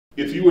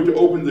If you were to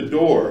open the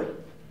door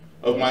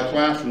of my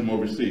classroom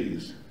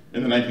overseas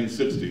in the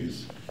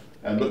 1960s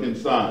and look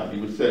inside,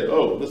 you would say,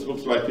 oh, this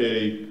looks like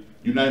a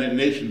United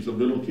Nations of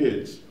little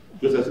kids,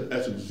 because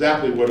that's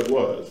exactly what it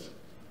was.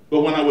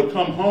 But when I would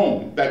come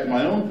home, back to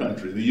my own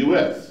country, the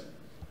US,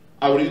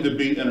 I would either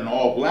be in an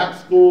all-black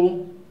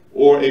school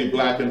or a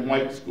black and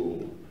white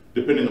school,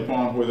 depending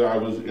upon whether I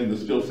was in the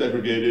still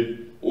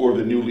segregated or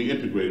the newly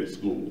integrated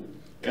school.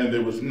 And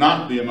there was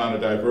not the amount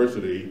of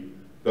diversity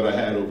that I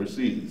had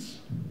overseas.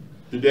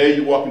 Today,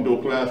 you walk into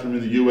a classroom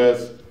in the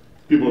US,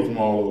 people are from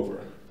all over.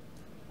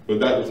 But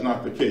that was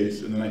not the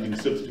case in the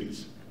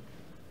 1960s.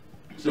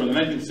 So in the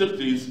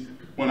 1960s,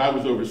 when I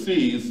was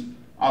overseas,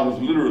 I was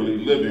literally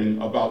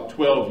living about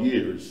 12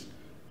 years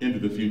into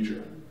the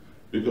future,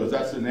 because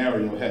that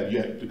scenario had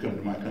yet to come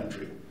to my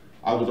country.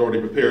 I was already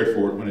prepared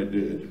for it when it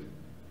did.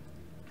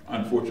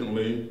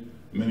 Unfortunately,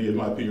 many of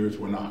my peers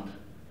were not.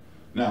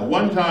 Now,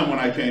 one time when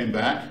I came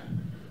back,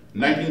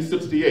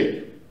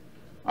 1968,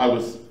 I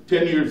was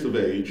 10 years of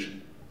age,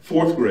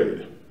 4th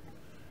grade,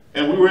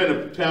 and we were in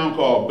a town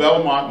called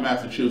Belmont,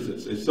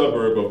 Massachusetts, a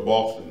suburb of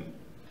Boston.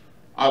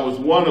 I was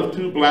one of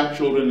 2 black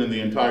children in the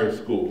entire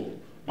school,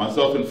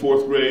 myself in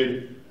 4th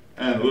grade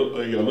and a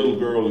little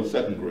girl in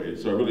 2nd grade,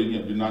 so I really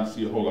did not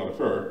see a whole lot of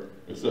her,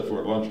 except for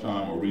at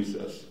lunchtime or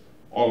recess.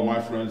 All of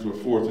my friends were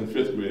 4th and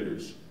 5th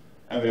graders,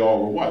 and they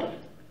all were white.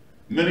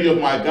 Many of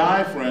my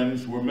guy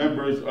friends were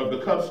members of the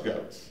Cub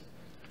Scouts,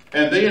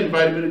 and they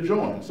invited me to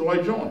join, so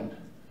I joined.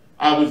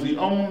 I was the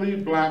only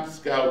black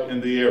scout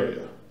in the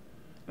area.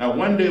 Now,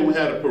 one day we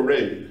had a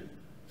parade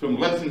from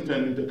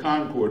Lexington to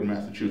Concord,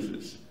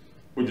 Massachusetts,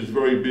 which is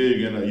very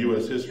big in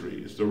U.S.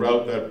 history. It's the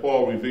route that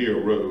Paul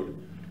Revere rode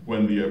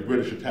when the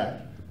British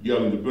attacked,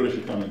 yelling, "The British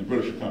are coming, the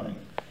British are coming."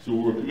 So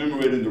we were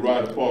commemorating the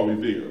ride of Paul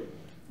Revere.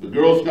 The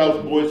Girl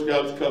Scouts, Boy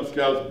Scouts, Cub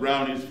Scouts,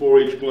 Brownies,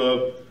 4-H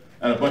Club,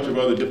 and a bunch of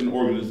other different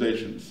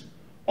organizations,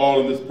 all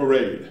in this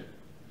parade.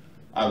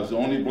 I was the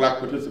only black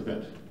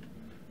participant.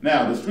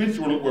 Now, the streets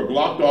were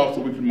blocked off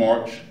so we could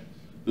march.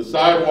 The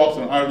sidewalks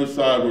on either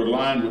side were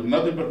lined with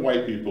nothing but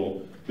white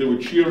people. They were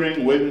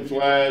cheering, waving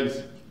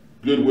flags,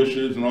 good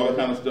wishes, and all that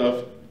kind of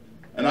stuff.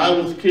 And I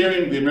was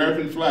carrying the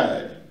American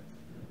flag.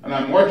 And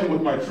I'm marching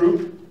with my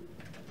troop.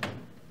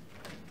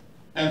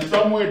 And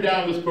somewhere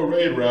down this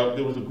parade route,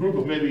 there was a group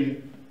of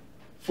maybe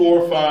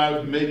 4 or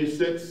 5, maybe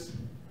 6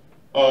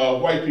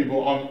 white people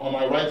on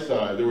my right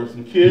side. There were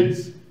some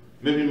kids,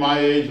 maybe my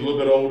age, a little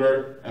bit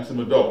older, and some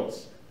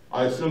adults.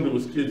 I assumed it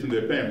was kids and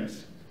their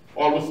parents.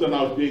 All of a sudden,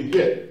 I was being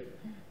hit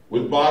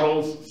with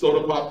bottles,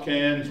 soda pop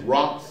cans,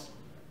 rocks,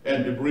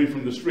 and debris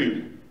from the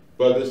street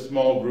by this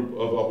small group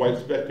of white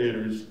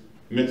spectators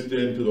mixed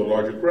into the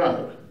larger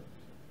crowd.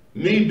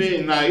 Me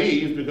being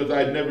naive, because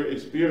I'd never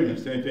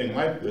experienced anything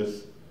like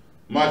this,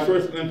 my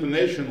first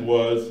inclination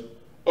was,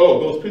 oh,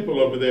 those people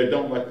over there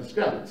don't like the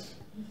Scouts.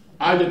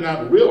 I did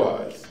not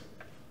realize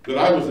that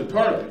I was the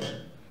target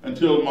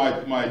until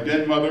my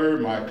den mother,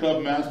 my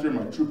cub master,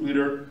 my troop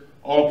leader,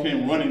 all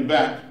came running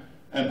back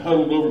and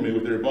huddled over me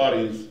with their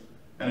bodies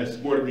and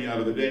escorted me out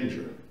of the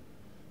danger.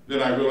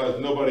 Then I realized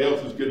nobody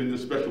else is getting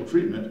this special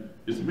treatment,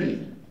 it's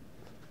me.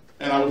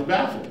 And I was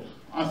baffled.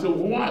 I said,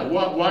 well, why?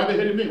 Why are they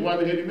hitting me? Why are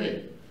they hitting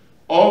me?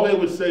 All they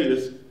would say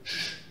is,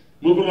 shh,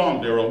 move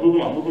along, Daryl, move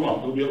along, move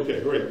along, it'll be okay,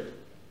 hurry up.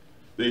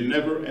 They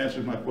never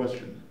answered my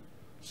question.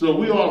 So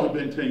we all have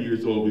been 10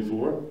 years old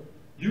before.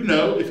 You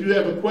know, if you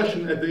have a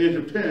question at the age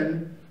of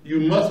 10, you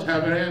must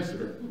have an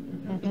answer.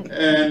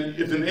 And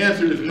if an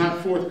answer is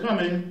not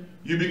forthcoming,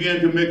 you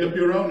begin to make up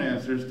your own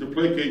answers to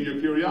placate your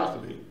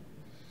curiosity.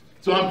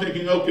 So I'm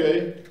thinking,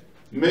 okay,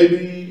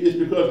 maybe it's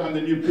because I'm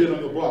the new kid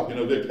on the block, you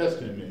know, they're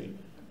testing me.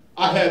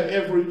 I had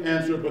every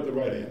answer but the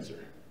right answer.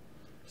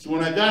 So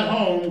when I got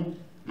home,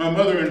 my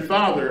mother and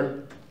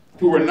father,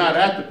 who were not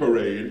at the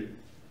parade,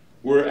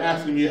 were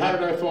asking me, how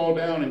did I fall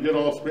down and get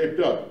all scraped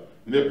up?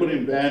 And they're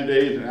putting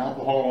Band-Aids and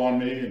alcohol on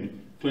me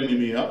and cleaning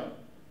me up.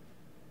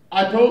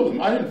 I told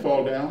them I didn't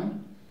fall down.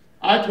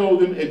 I told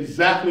them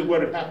exactly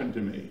what had happened to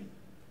me.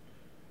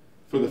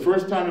 For the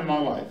first time in my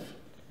life,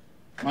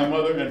 my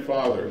mother and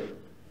father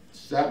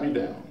sat me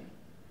down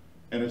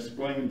and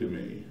explained to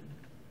me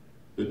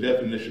the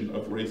definition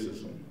of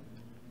racism.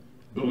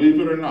 Believe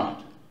it or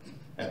not,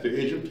 at the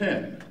age of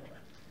 10,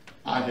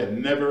 I had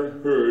never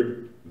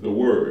heard the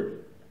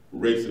word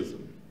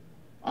racism.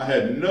 I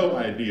had no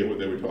idea what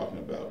they were talking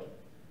about.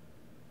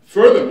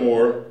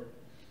 Furthermore,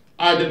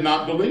 I did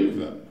not believe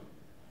them.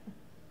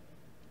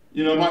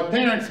 You know, my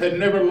parents had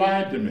never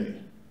lied to me.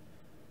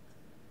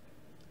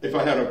 If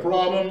I had a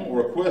problem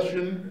or a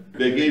question,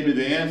 they gave me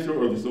the answer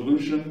or the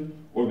solution,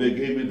 or they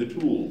gave me the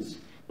tools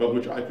by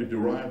which I could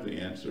derive the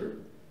answer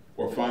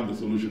or find the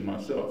solution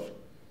myself.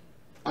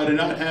 I did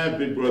not have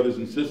big brothers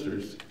and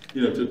sisters,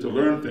 you know, to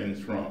learn things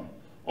from.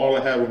 All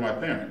I had were my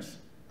parents.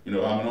 You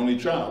know, I'm an only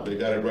child. They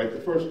got it right the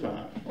first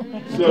time.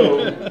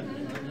 So,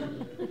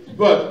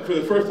 but for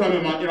the first time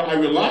in my, you know, I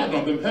relied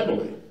on them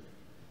heavily.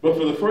 But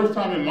for the first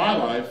time in my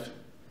life,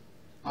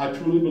 I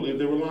truly believed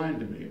they were lying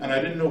to me. And I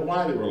didn't know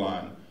why they were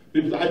lying.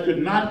 Because I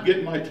could not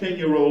get my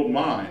 10-year-old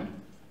mind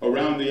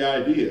around the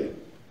idea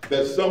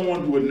that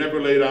someone who had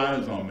never laid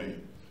eyes on me,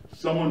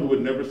 someone who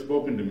had never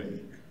spoken to me,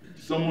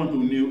 someone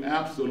who knew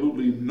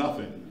absolutely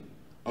nothing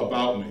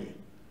about me,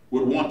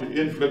 would want to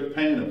inflict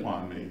pain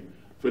upon me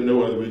for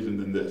no other reason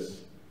than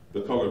this,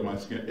 the color of my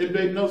skin. It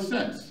made no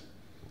sense.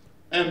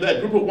 And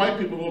that group of white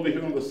people over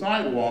here on the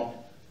sidewalk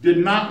did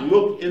not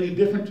look any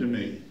different to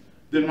me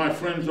than my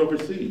friends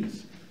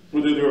overseas,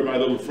 whether they were my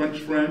little French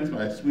friends,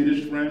 my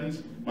Swedish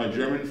friends, my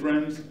German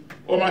friends,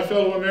 or my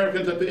fellow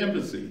Americans at the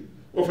embassy,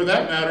 or for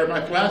that matter, my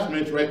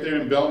classmates right there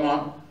in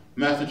Belmont,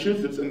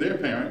 Massachusetts, and their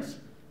parents,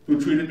 who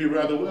treated me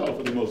rather well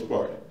for the most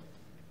part.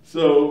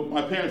 So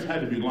my parents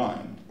had to be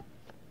lying,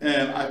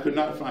 and I could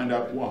not find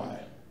out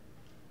why.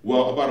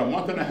 Well, about a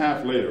month and a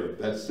half later,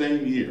 that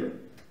same year,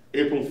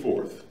 April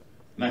 4th,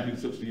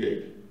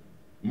 1968,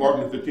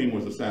 Martin Luther King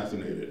was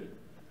assassinated.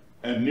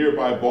 And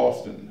nearby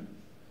Boston,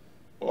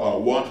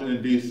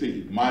 Washington,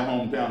 D.C., my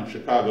hometown,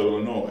 Chicago,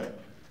 Illinois,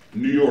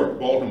 New York,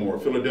 Baltimore,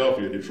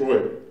 Philadelphia,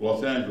 Detroit,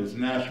 Los Angeles,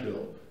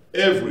 Nashville,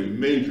 every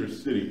major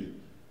city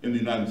in the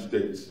United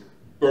States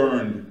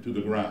burned to the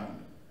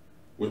ground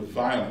with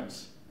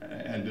violence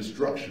and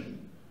destruction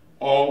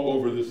all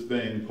over this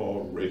thing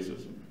called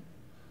racism.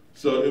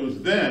 So it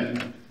was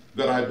then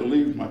that I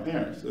believed my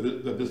parents,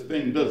 that this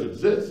thing does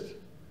exist.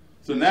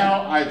 So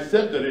now I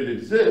accept that it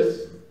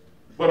exists,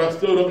 but I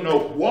still don't know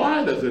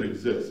why does it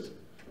exist.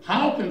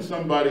 How can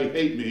somebody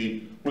hate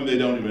me when they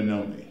don't even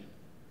know me?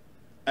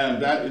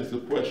 And that is the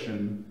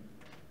question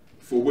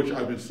for which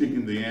I've been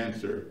seeking the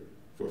answer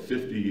for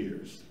 50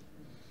 years.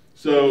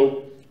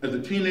 So as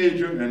a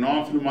teenager and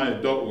on through my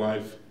adult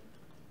life,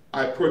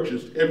 I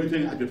purchased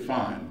everything I could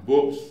find,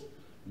 books,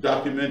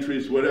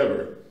 documentaries,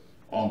 whatever,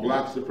 on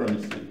black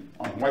supremacy,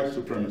 on white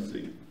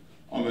supremacy,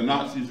 on the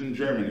Nazis in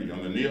Germany,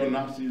 on the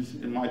neo-Nazis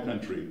in my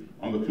country,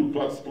 on the Ku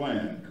Klux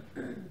Klan.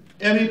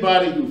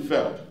 Anybody who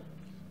felt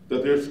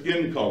that their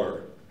skin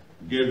color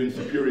gave them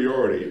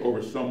superiority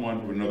over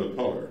someone of another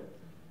color,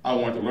 I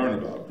wanted to learn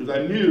about, because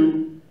I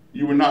knew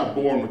you were not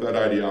born with that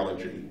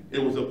ideology.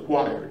 It was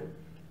acquired.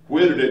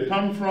 Where did it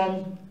come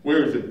from?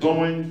 Where is it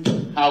going?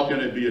 How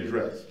can it be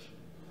addressed?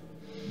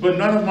 But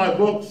none of my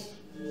books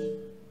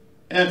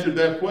answered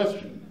that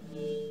question.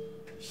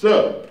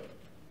 So,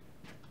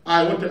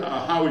 I went to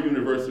Howard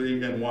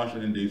University in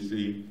Washington,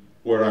 D.C.,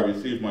 where I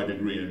received my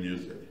degree in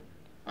music.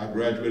 I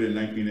graduated in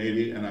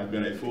 1980, and I've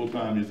been a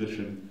full-time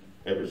musician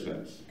ever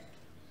since.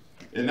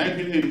 In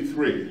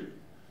 1983,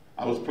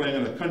 I was playing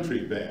in a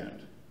country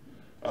band.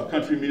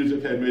 Country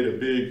music had made a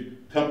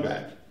big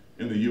comeback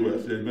in the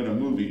U.S. There had been a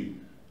movie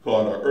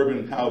called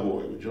Urban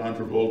Cowboy with John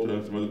Travolta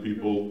and some other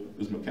people,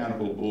 this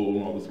Mechanical Bull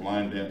and all this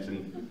line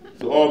dancing.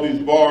 So all these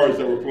bars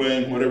that were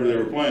playing, whatever they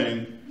were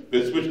playing,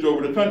 they switched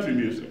over to country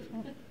music.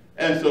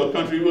 And so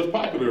country was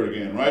popular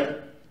again, right?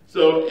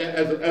 So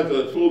as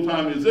a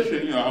full-time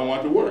musician, I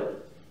wanted to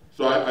work.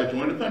 So I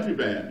joined a country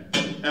band.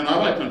 And I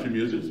like country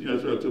music.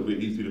 It's relatively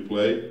easy to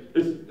play.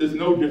 It's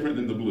no different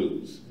than the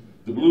blues.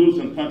 The blues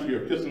and country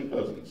are kissing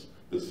cousins.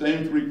 The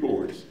same three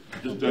chords,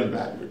 just done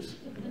backwards.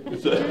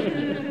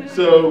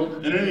 So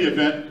in any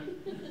event,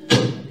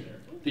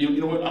 you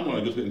know what? I'm going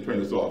to just go ahead and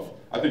turn this off.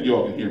 I think you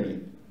all can hear me.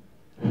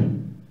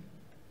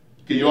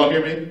 Can you all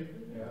hear me?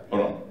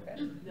 Hold on.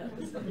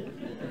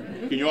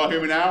 Can you all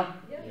hear me now?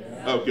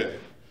 Okay.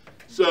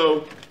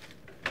 So,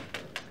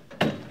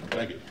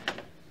 thank you.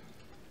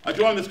 I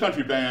joined this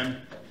country band,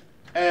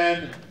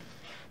 and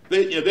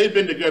they'd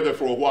been together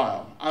for a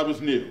while. I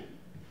was new.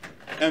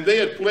 And they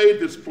had played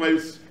this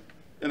place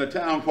in a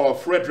town called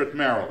Frederick,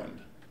 Maryland,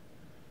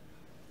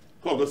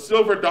 called the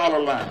Silver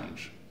Dollar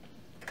Lounge.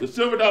 The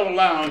Silver Dollar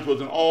Lounge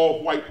was an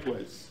all-white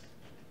place.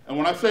 And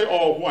when I say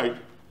all-white,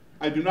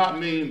 I do not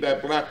mean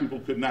that black people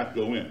could not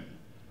go in.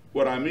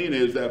 What I mean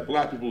is that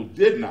black people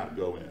did not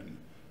go in,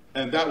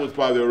 and that was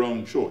by their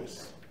own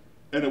choice.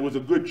 And it was a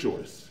good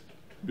choice,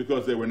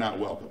 because they were not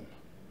welcome.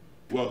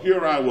 Well,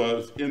 here I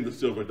was in the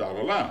Silver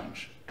Dollar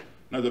Lounge.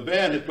 Now, the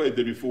band had played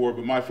there before,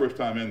 but my first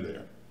time in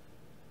there.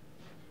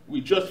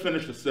 We just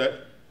finished a set,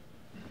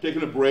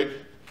 taking a break,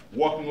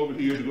 walking over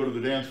here to go to the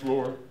dance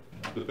floor.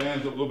 The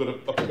band's a little bit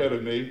up ahead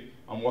of me.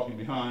 I'm walking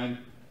behind.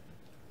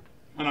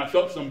 And I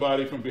felt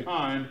somebody from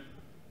behind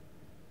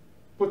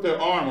put their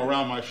arm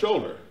around my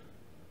shoulder.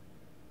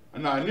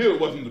 And I knew it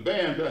wasn't the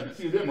band, but I could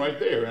see them right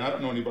there, and I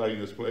don't know anybody in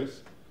this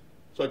place.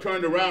 So I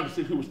turned around to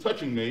see who was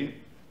touching me,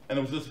 and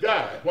it was this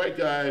guy, white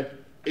guy,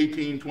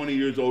 18, 20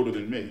 years older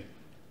than me.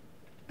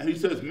 And he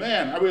says,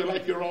 "Man, I really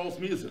like your all's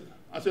music."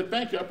 I said,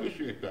 "Thank you, I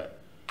appreciate that."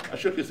 I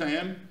shook his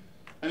hand,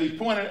 and he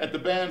pointed at the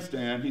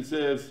bandstand. He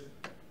says,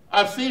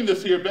 "I've seen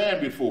this here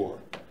band before,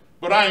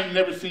 but I ain't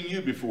never seen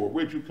you before.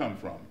 Where'd you come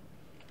from?"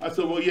 I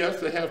said, "Well, yes,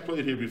 they have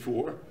played here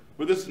before,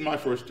 but this is my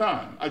first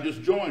time. I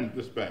just joined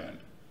this band."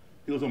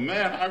 He goes, "Oh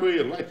man, I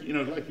really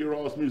like your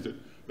all's music.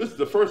 This is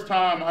the first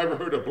time I ever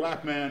heard a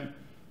black man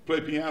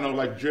play piano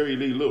like Jerry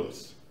Lee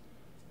Lewis."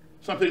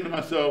 So I'm thinking to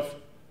myself,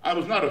 I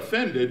was not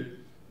offended,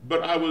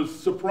 but I was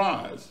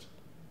surprised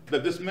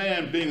that this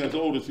man, being as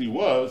old as he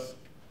was,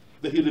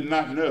 that he did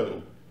not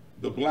know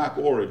the black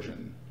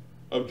origin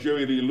of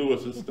Jerry Lee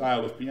Lewis's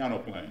style of piano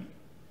playing.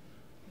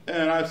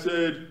 And I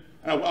said,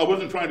 I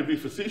wasn't trying to be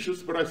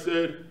facetious, but I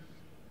said,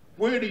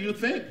 where do you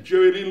think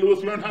Jerry Lee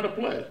Lewis learned how to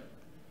play?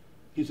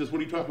 He says,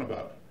 what are you talking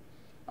about?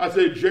 I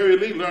said, Jerry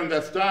Lee learned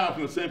that style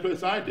from the same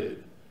place I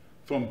did,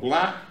 from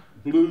black,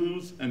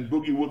 blues, and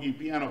boogie-woogie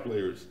piano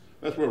players.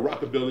 That's where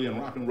rockabilly and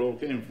rock and roll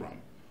came from.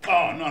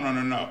 Oh,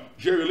 no.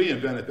 Jerry Lee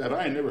invented that.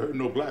 I ain't never heard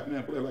no black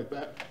man play like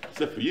that,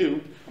 except for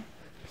you.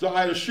 So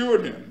I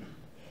assured him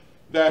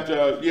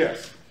that,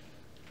 yes,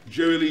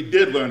 Jerry Lee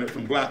did learn it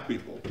from black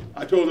people.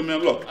 I told him, man,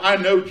 look, I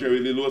know Jerry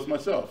Lee Lewis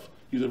myself.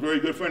 He's a very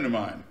good friend of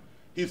mine.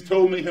 He's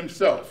told me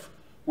himself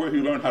where he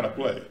learned how to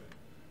play.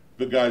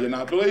 The guy did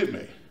not believe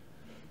me.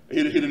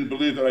 He didn't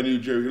believe that I knew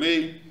Jerry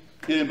Lee.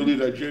 He didn't believe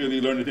that Jerry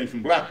Lee learned anything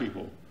from black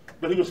people.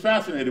 But he was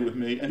fascinated with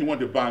me, and he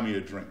wanted to buy me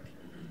a drink.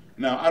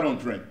 Now, I don't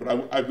drink, but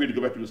I agreed to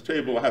go back to his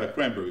table. I had a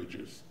cranberry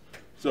juice.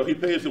 So he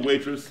pays the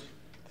waitress.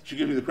 She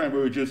gives me the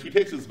cranberry juice. He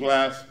takes his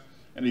glass,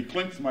 and he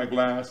clinks my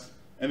glass,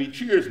 and he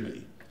cheers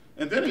me.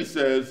 And then he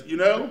says, you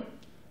know,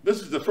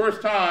 this is the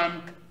first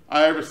time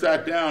I ever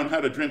sat down and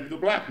had a drink with a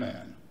black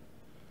man.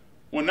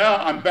 Well, now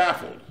I'm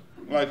baffled.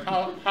 Like,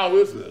 how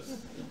is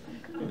this?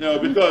 You know,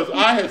 because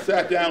I had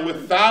sat down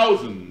with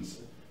thousands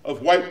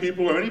of white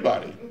people or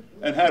anybody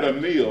and had a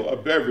meal, a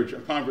beverage, a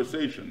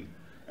conversation.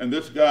 And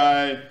this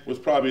guy was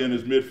probably in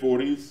his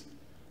mid-40s.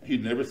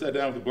 He'd never sat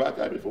down with a black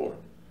guy before.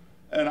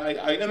 And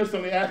I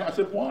innocently asked him, I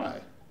said,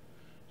 why?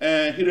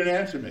 And he didn't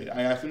answer me.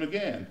 I asked him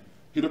again.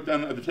 He looked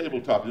down at the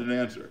tabletop and didn't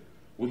answer.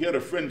 Well, he had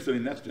a friend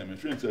sitting next to him, and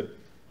his friend said,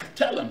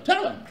 tell him.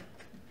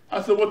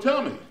 I said, well,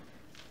 tell me.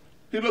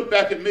 He looked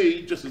back at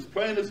me, just as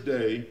plain as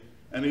day,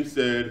 and he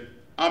said,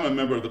 I'm a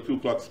member of the Ku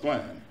Klux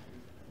Klan.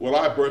 Well,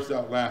 I burst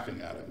out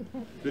laughing at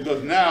him,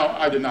 because now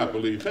I did not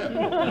believe him.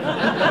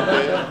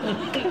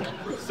 Okay?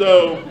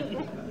 So,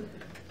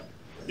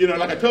 you know,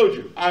 like I told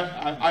you,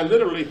 I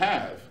literally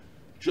have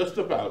just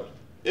about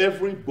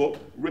every book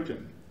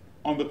written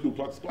on the Ku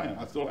Klux Klan.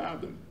 I still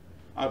have them.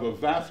 I have a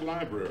vast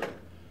library,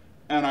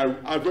 and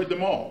I've read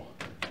them all.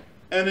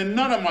 And in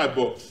none of my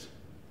books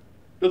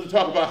does it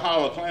talk about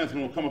how a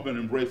Klansman will come up and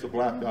embrace a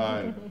black guy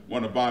and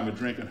want to buy him a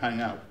drink and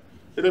hang out.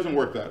 It doesn't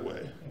work that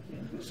way.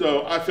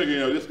 So I figure, you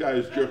know, this guy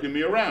is jerking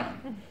me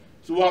around.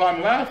 So while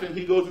I'm laughing,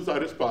 he goes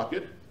inside his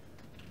pocket,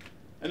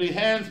 and he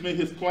hands me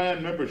his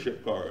Klan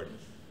membership card.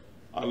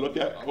 I look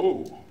at,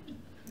 oh,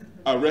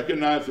 I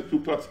recognize the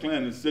Ku Klux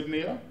Klan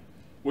insignia,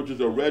 which is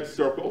a red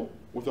circle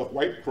with a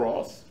white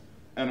cross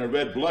and a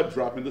red blood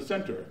drop in the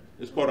center.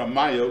 It's called a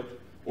maillot,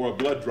 or a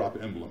blood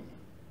drop emblem.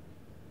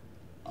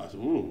 I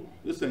said, ooh,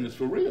 this thing is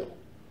for real.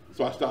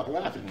 So I stopped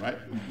laughing, right?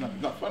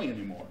 It's not funny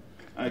anymore.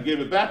 And I gave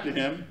it back to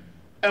him,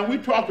 and we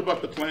talked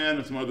about the Klan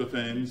and some other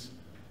things,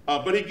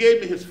 but he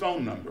gave me his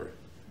phone number,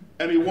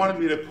 and he wanted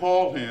me to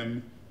call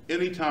him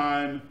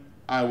anytime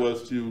I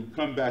was to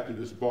come back to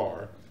this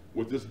bar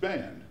with this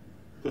band,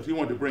 because he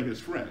wanted to bring his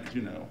friends,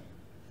 you know.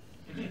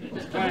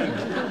 His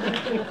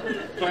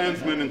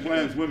Klansmen and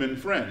Klanswomen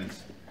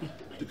friends,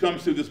 to come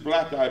see this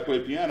black guy play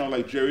piano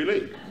like Jerry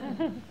Lee.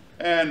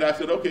 And I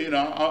said, okay, you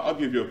know, I'll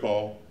give you a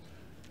call.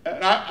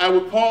 And I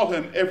would call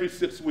him every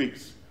 6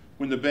 weeks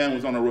when the band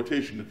was on a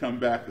rotation to come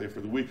back there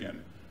for the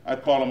weekend.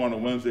 I'd call him on a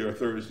Wednesday or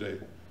Thursday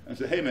and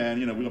say, hey man,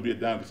 you know, we're gonna be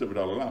down at the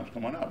 $7 Lounge,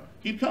 come on out.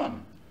 He'd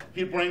come.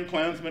 He'd bring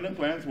Klansmen and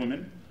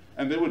Klanswomen,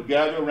 and they would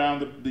gather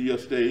around the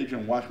stage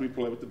and watch me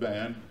play with the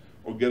band,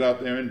 or get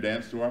out there and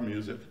dance to our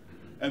music.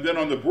 And then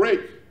on the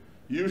break,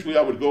 usually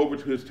I would go over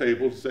to his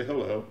table to say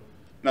hello.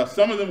 Now,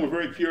 some of them were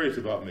very curious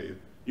about me.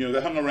 You know,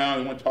 they hung around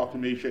and wanted to talk to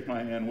me, shake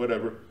my hand,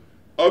 whatever.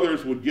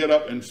 Others would get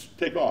up and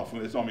take off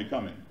when they saw me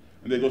coming.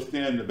 And they'd go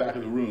stand in the back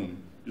of the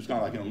room, just kind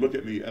of like, you know, look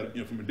at me at,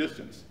 you know, from a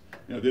distance.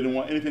 You know, they didn't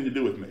want anything to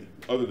do with me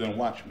other than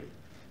watch me.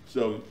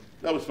 So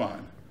that was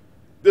fine.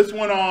 This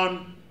went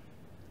on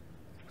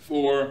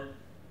for,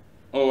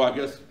 I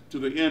guess to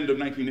the end of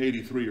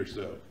 1983 or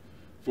so,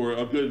 for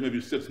a good maybe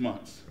 6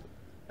 months.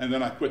 And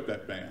then I quit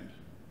that band.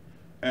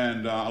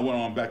 And I went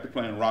on back to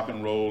playing rock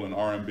and roll and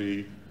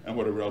R&B and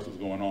whatever else was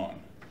going on.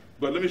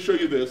 But let me show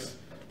you this.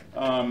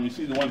 You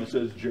see the one that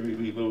says Jerry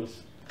Lee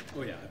Lewis?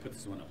 Oh yeah, I put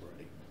this one up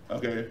already.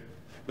 Okay,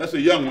 that's a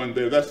young one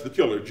there. That's the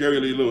killer, Jerry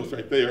Lee Lewis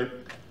right there.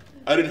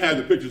 I didn't have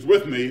the pictures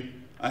with me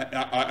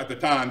at the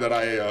time that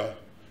I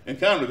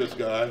encountered this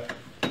guy.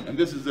 And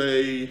this is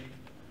a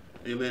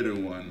later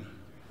one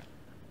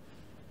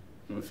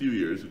from a few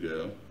years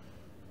ago.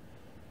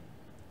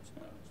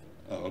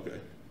 Oh, okay.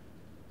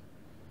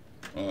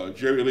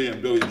 Jerry Lee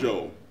and Billy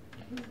Joel.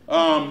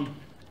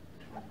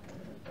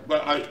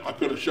 But I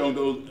could have shown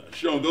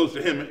those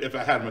to him if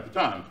I had them at the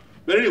time.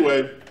 But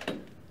anyway,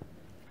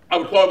 I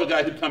would call the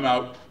guy to come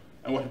out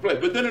and watch him play.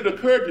 But then it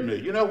occurred to me,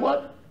 you know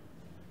what?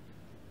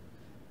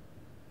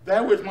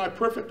 That was my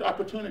perfect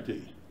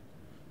opportunity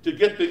to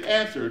get the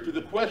answer to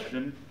the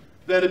question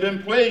that had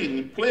been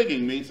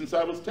plaguing me since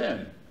I was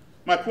 10.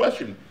 My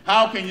question,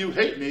 how can you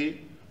hate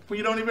me when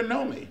you don't even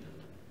know me?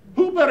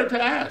 Who better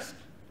to ask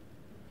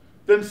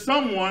than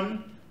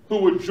someone who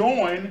would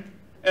join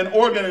an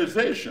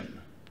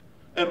organization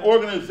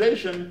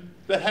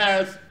that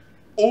has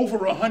over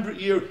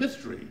 100-year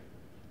history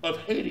of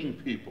hating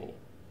people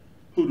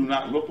who do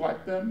not look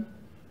like them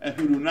and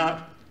who do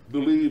not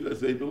believe as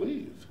they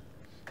believe.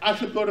 I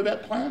should go to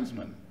that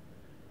Klansman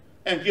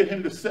and get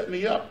him to set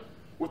me up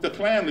with the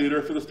Klan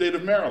leader for the state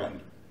of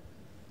Maryland.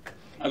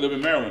 I live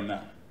in Maryland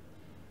now.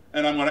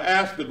 And I'm going to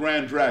ask the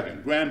Grand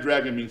Dragon. Grand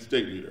Dragon means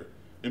state leader.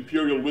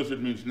 Imperial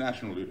Wizard means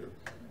national leader.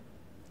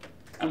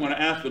 I'm going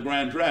to ask the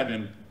Grand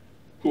Dragon,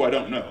 who I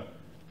don't know,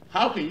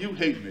 how can you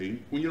hate me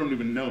when you don't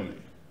even know me?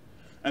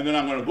 And then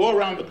I'm going to go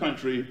around the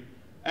country,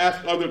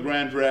 ask other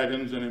Grand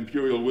Dragons and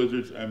Imperial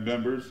Wizards and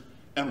members,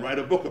 and write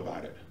a book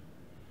about it.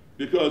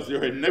 Because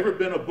there had never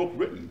been a book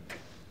written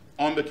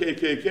on the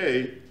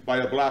KKK by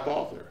a black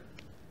author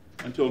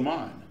until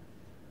mine,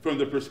 from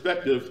the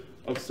perspective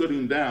of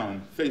sitting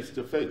down face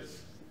to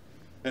face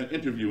and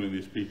interviewing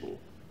these people.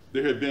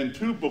 There had been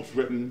 2 books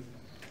written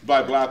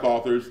by black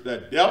authors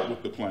that dealt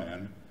with the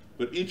Klan,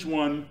 but each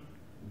one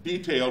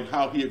detailed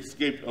how he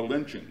escaped a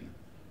lynching,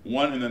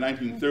 one in the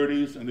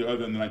 1930s and the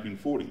other in the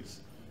 1940s,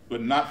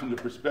 but not from the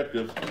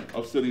perspective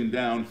of sitting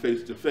down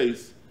face to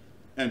face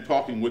and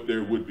talking with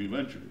their would-be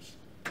lynchers.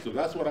 So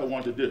that's what I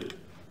want to do.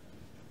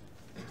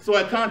 So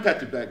I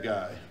contacted that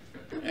guy,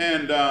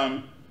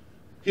 and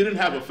he didn't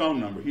have a phone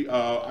number.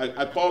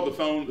 I called the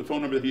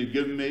phone number that he had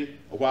given me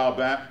a while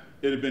back.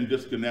 It had been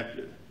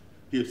disconnected.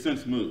 He had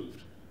since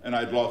moved, and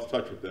I'd lost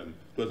touch with him.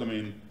 Because, I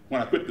mean, when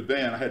I quit the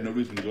band, I had no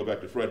reason to go back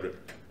to Frederick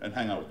and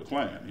hang out with the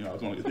Klan. You know, I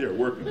was only there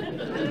working.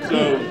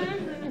 So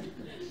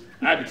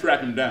I had to track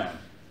him down.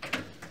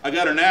 I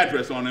got an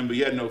address on him, but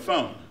he had no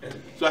phone.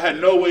 So I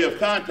had no way of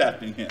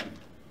contacting him.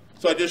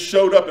 So I just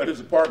showed up at his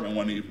apartment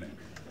one evening,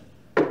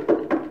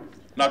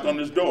 knocked on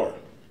his door.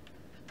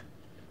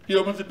 He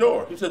opens the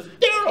door. He says,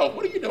 "Daryl,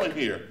 what are you doing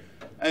here?"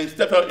 And he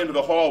stepped out into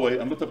the hallway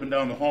and looked up and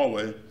down the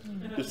hallway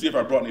to see if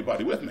I brought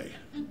anybody with me.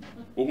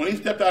 Well, when he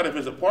stepped out of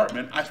his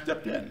apartment, I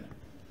stepped in.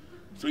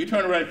 So he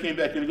turned around and came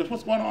back in and he goes,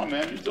 "What's going on,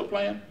 man? You still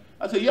playing?"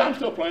 I said, "Yeah, I'm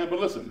still playing, but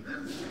listen,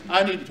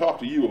 I need to talk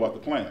to you about the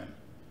Klan."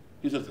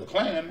 He says, "The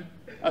Klan?"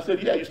 I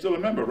said, "Yeah, you're still a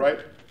member, right?"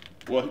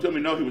 Well, he told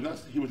me no,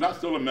 he was not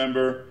still a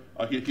member.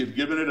 He had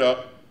given it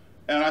up.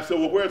 And I said,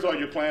 "Well, where's all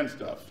your Klan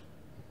stuff?"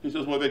 He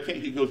says, "Well, they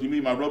came." He goes, "You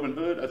mean my Robin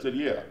Hood?" I said,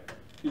 "Yeah."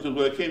 He says,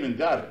 "Well, they came and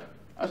got it."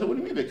 I said, "What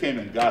do you mean they came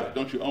and got it?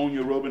 Don't you own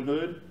your Robin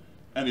Hood?"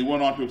 And he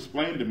went on to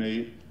explain to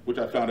me, which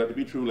I found out to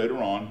be true later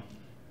on,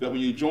 that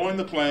when you join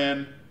the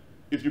Klan,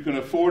 if you can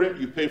afford it,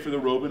 you pay for the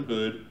Robin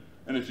Hood,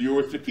 and it's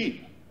yours to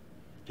keep.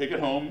 Take it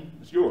home,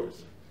 it's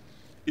yours.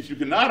 If you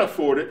cannot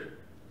afford it,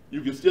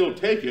 you can still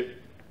take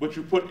it, but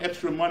you put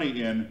extra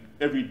money in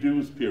every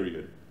dues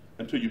period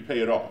until you pay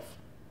it off.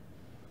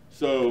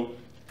 So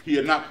he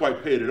had not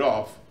quite paid it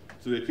off,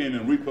 so they came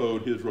and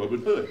repoed his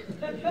Robin Hood.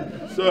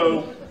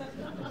 So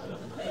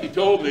he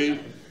told me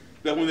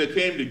that when they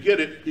came to get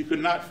it, he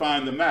could not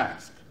find the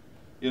mask,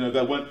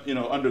 that went,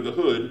 under the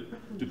hood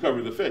to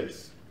cover the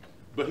face.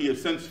 But he had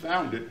since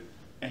found it,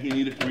 and he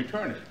needed to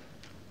return it.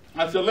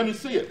 I said, "Let me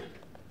see it."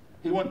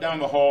 He went down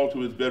the hall to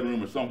his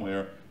bedroom or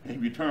somewhere, and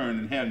he returned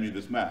and handed me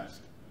this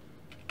mask.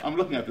 I'm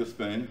looking at this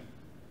thing.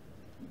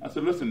 I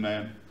said, "Listen,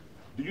 man,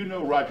 do you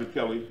know Roger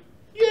Kelly?"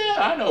 "Yeah,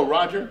 I know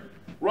Roger.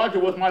 Roger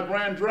was my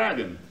Grand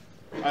Dragon."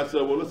 I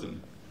said, "Well,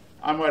 listen,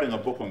 I'm writing a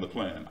book on the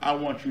Klan. I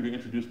want you to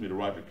introduce me to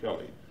Roger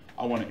Kelly.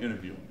 I want to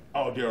interview him."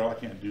 "Oh, Daryl, I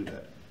can't do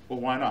that." "Well,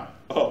 why not?"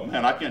 "Oh,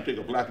 man, I can't take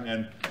a black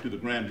man to the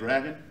Grand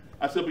Dragon."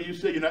 I said, "But you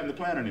say you're not in the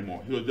Klan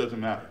anymore." He goes, "It doesn't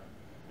matter.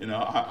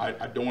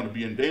 I don't want to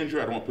be in danger.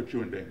 I don't want to put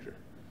you in danger."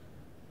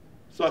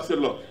 So I said,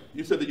 "Look,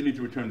 you said that you need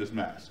to return this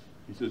mask."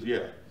 He says,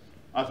 "Yeah."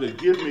 I said,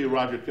 "Give me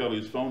Roger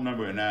Kelly's phone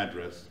number and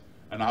address,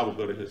 and I will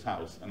go to his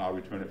house, and I'll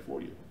return it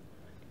for you."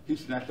 He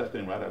snatched that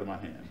thing right out of my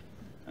hand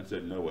and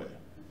said, "No way."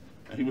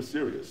 And he was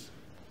serious.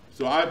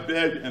 So I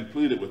begged and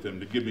pleaded with him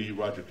to give me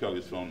Roger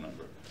Kelly's phone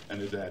number and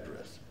his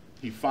address.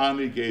 He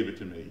finally gave it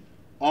to me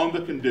on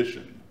the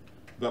condition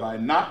that I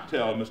not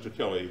tell Mr.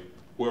 Kelly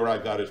where I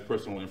got his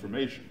personal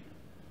information.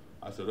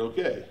 I said,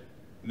 "Okay."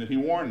 And then he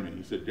warned me.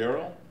 He said,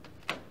 "Daryl,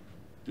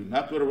 do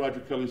not go to Roger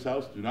Kelly's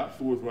house. Do not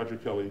fool with Roger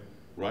Kelly.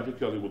 Roger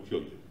Kelly will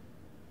kill you."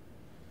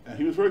 And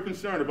he was very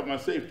concerned about my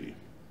safety.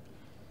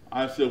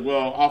 I said,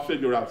 "Well, I'll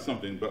figure out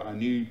something, but I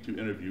need to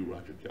interview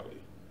Roger Kelly."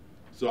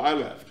 So I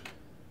left.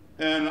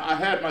 And I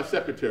had my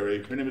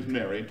secretary, her name is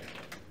Mary.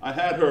 I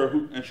had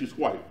her, and she's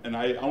white. And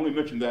I only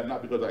mention that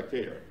not because I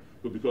care,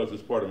 but because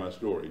it's part of my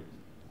story.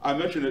 I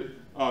mention it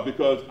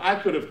because I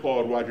could have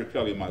called Roger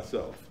Kelly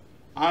myself.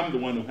 I'm the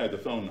one who had the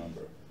phone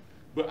number.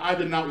 But I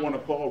did not want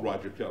to call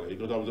Roger Kelly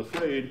because I was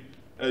afraid,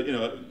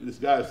 this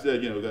guy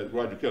said, that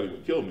Roger Kelly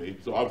would kill me.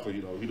 So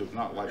obviously, he does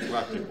not like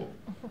black people.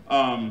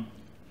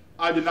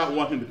 I did not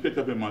want him to pick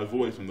up in my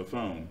voice on the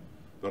phone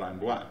that I'm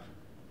black.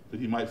 That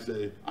he might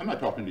say, "I'm not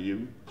talking to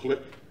you," click,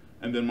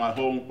 and then my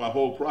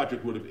whole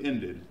project would have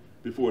ended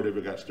before it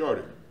ever got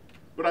started.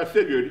 But I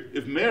figured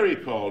if Mary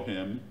called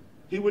him,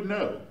 he would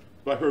know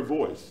by her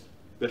voice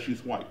that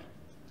she's white.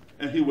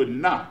 And he would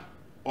not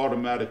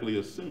automatically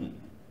assume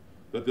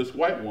that this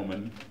white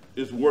woman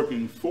is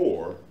working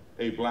for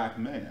a black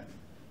man,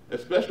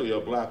 especially a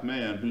black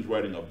man who's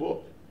writing a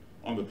book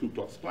on the Ku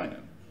Klux Klan,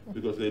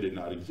 because they did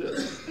not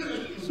exist.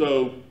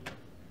 So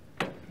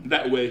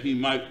That way he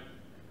might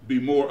be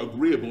more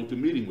agreeable to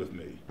meeting with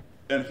me.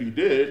 And if he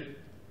did,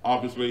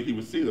 obviously he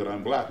would see that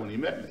I'm black when he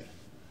met me.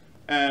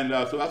 And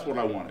so that's what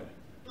I wanted.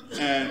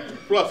 And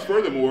plus,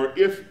 furthermore,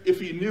 if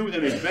he knew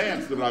in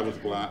advance that I was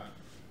black,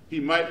 he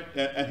might,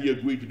 and he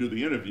agreed to do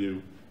the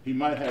interview, he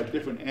might have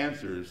different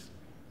answers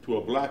to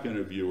a black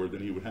interviewer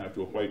than he would have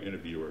to a white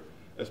interviewer,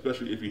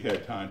 especially if he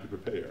had time to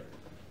prepare.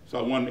 So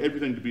I wanted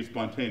everything to be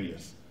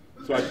spontaneous.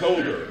 So I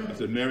told her, I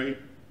said, Mary,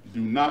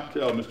 do not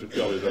tell Mr.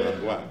 Kelly that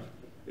I'm black.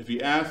 If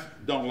he asks,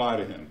 don't lie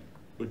to him,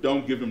 but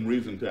don't give him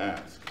reason to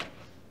ask.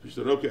 She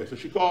said, okay. So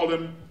she called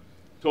him,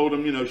 told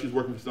him, you know, she's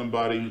working for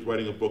somebody who's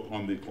writing a book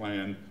on the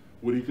Klan.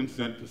 Would he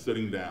consent to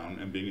sitting down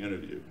and being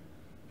interviewed?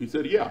 He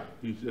said, yeah.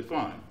 He said,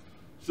 fine.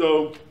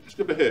 So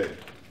skip ahead.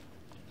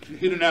 He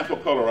didn't ask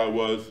what color I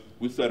was.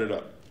 We set it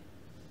up.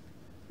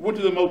 Went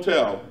to the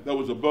motel that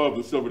was above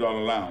the Silver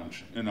Dollar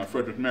Lounge in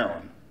Frederick,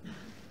 Maryland.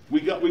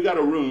 We got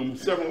a room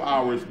several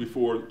hours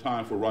before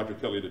time for Roger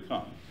Kelly to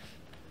come.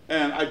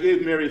 And I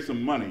gave Mary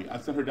some money. I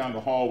sent her down the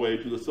hallway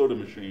to the soda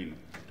machine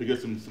to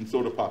get some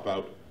soda pop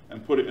out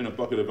and put it in a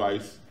bucket of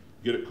ice,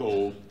 get it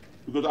cold,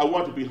 because I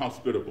wanted to be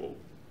hospitable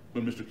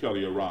when Mr.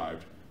 Kelly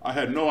arrived. I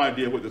had no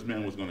idea what this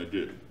man was going to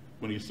do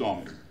when he saw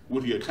me.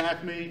 Would he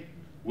attack me?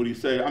 Would he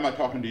say, I'm not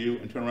talking to you,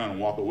 and turn around and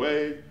walk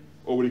away?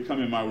 Or would he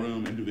come in my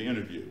room and do the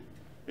interview?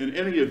 In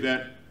any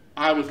event,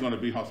 I was going to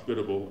be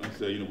hospitable and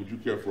say, you know, would you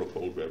care for a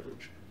cold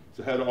beverage?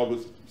 So I had all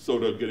this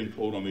soda getting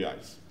cold on the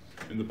ice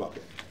in the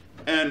bucket.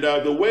 And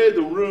the way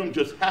the room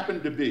just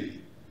happened to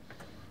be,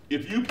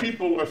 if you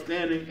people are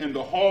standing in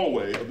the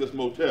hallway of this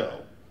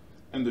motel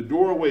and the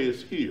doorway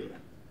is here,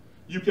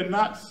 you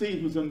cannot see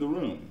who's in the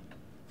room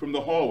from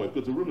the hallway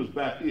because the room is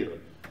back here.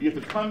 You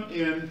have to come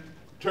in,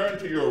 turn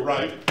to your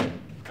right,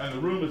 and the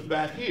room is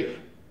back here.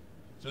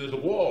 So there's a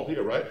wall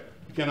here, right?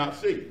 You cannot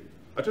see.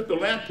 I took the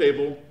lamp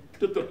table,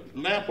 took the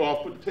lamp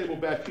off, put the table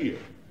back here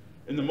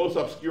in the most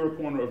obscure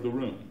corner of the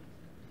room.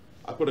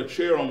 I put a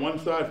chair on one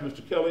side for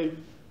Mr. Kelly,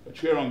 a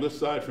chair on this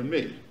side for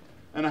me.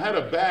 And I had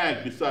a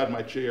bag beside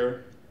my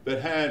chair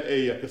that had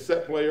a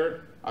cassette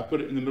player. I put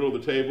it in the middle of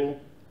the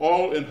table,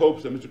 all in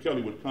hopes that Mr.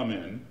 Kelly would come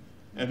in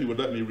and he would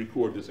let me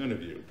record this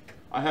interview.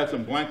 I had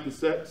some blank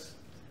cassettes,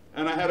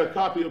 and I had a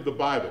copy of the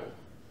Bible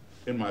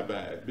in my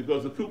bag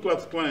because the Ku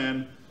Klux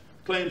Klan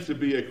claims to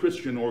be a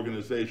Christian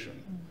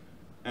organization.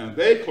 And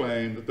they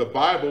claim that the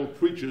Bible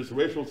preaches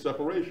racial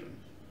separation.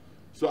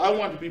 So I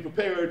wanted to be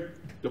prepared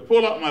to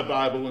pull out my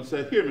Bible and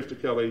say, here, Mr.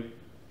 Kelly,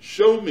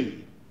 show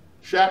me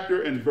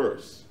chapter and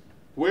verse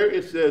where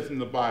it says in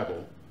the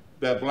Bible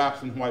that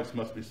blacks and whites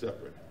must be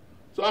separate.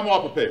 So I'm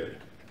all prepared.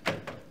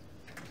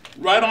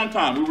 Right on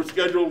time. We were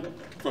scheduled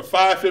for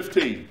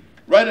 5:15.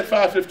 Right at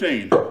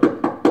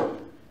 5:15,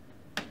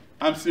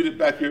 I'm seated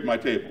back here at my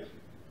table.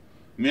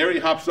 Mary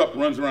hops up,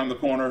 runs around the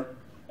corner,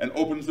 and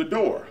opens the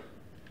door.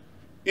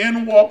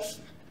 In walks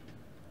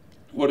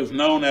what is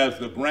known as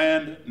the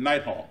Grand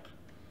Nighthawk.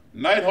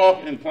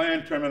 Nighthawk in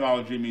Klan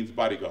terminology means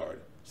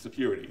bodyguard,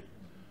 security.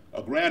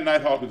 A Grand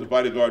Nighthawk is a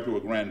bodyguard to a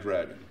Grand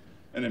Dragon.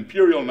 An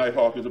Imperial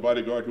Nighthawk is a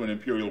bodyguard to an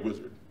Imperial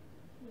Wizard.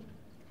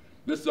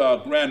 This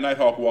Grand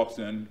Nighthawk walks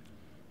in.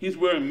 He's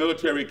wearing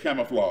military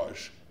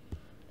camouflage.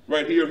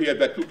 Right here, he had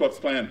that Ku Klux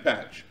Klan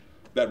patch,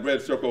 that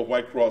red circle,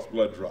 white cross,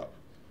 blood drop.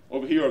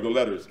 Over here are the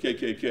letters,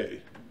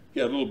 KKK. He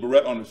had a little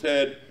beret on his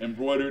head,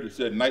 embroidered. It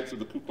said Knights of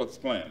the Ku Klux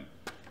Klan.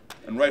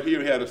 And right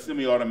here, he had a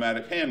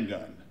semi-automatic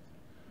handgun.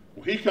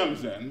 Well, he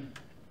comes in,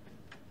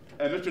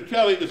 and Mr.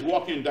 Kelly is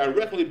walking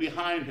directly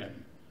behind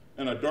him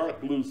in a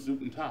dark blue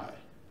suit and tie.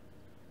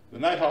 The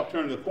Nighthawk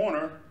turned the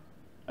corner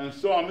and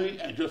saw me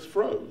and just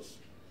froze.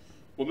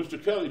 Well,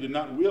 Mr. Kelly did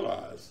not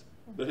realize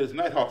that his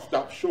Nighthawk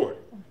stopped short,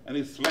 and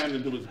he slammed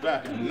into his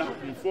back and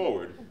knocked him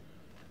forward.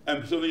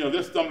 And so, you know,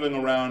 they're stumbling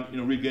around, you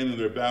know, regaining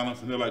their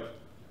balance, and they're like,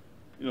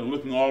 you know,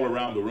 looking all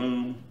around the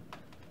room.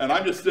 And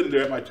I'm just sitting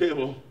there at my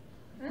table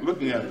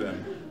looking at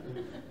them.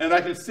 And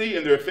I can see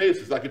in their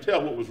faces, I could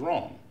tell what was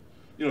wrong.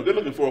 You know, they're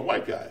looking for a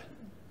white guy,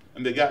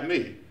 and they got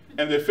me.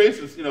 And their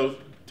faces, you know,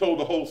 told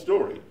the whole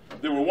story.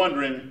 They were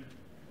wondering,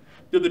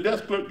 did the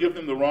desk clerk give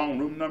them the wrong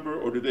room number,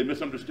 or did they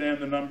misunderstand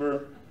the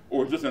number,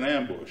 or is this an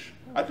ambush?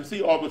 I could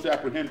see all this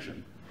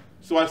apprehension.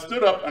 So I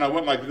stood up and I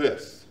went like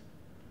this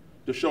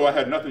to show I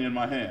had nothing in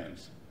my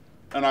hands.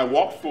 And I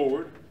walked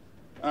forward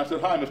and I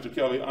said, hi, Mr.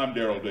 Kelly, I'm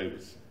Daryl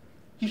Davis.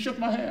 He shook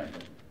my hand.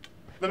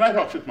 The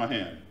Nighthawk shook my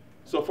hand.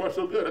 So far,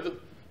 so good. I said,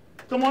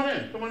 come on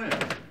in,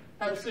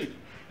 have a seat.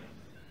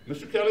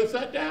 Mr. Kelly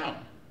sat down.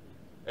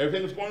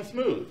 Everything was going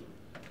smooth.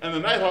 And the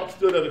Nighthawk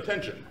stood at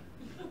attention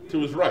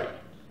to his right.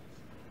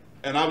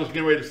 And I was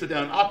getting ready to sit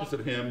down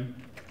opposite him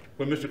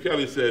when Mr.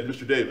 Kelly said,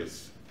 Mr.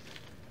 Davis,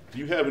 do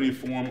you have any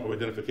form of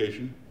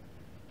identification?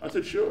 I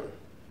said, sure.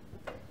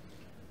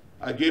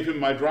 I gave him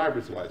my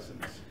driver's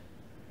license.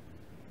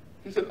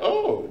 He said,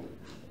 oh,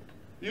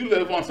 you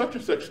live on such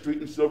and such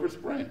street in Silver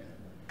Spring.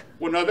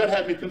 Well, now that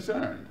had me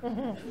concerned. I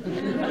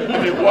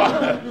mean,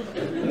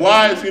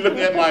 why is he looking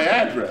at my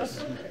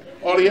address?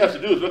 All he has to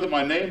do is look at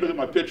my name, look at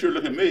my picture,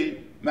 look at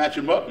me, match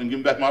him up, and give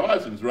him back my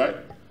license, right?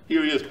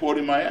 Here he is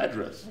quoting my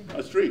address,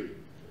 my street.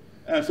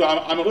 And so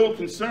I'm a little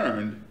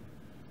concerned,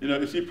 you know,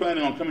 is he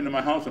planning on coming to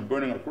my house and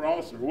burning a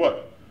cross or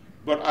what?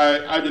 But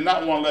I did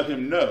not want to let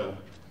him know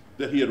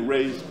that he had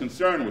raised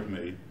concern with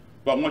me,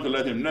 but I want to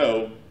let him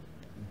know,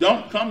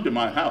 don't come to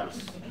my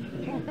house,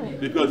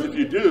 because if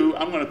you do,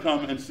 I'm going to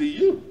come and see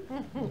you,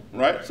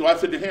 right? So I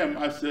said to him,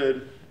 I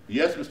said,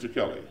 yes, Mr.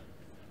 Kelly,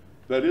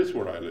 that is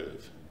where I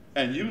live,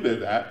 and you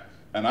live at,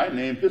 and I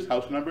named his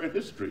house number and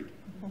his street.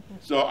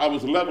 So I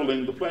was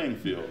leveling the playing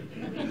field.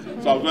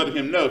 So I was letting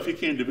him know if he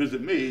came to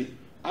visit me,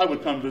 I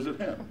would come visit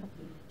him.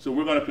 So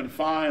we're going to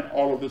confine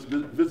all of this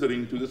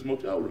visiting to this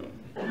motel room.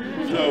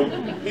 So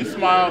he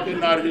smiled, he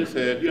nodded his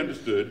head, he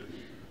understood.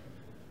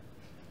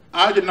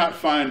 I did not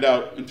find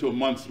out until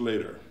months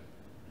later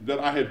that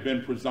I had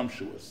been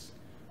presumptuous.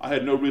 I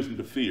had no reason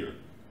to fear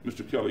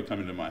Mr. Kelly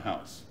coming to my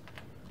house.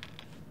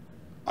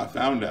 I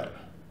found out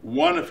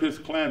one of his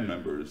Klan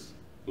members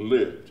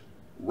lived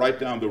right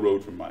down the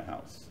road from my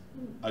house.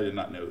 I did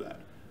not know that.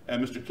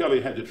 And Mr.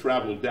 Kelly had to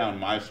travel down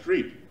my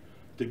street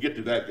to get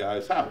to that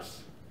guy's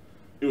house.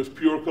 It was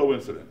pure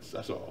coincidence,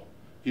 that's all.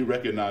 He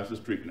recognized the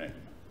street name.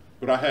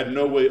 But I had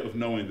no way of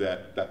knowing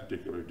that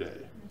particular day.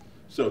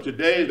 So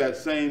today, that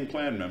same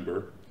Klan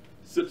member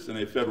sits in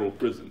a federal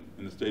prison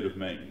in the state of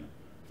Maine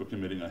for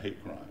committing a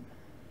hate crime.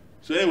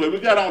 So anyway, we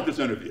got on with this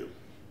interview.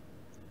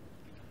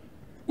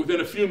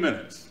 Within a few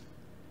minutes,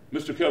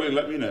 Mr. Kelly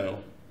let me know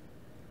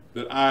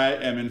that I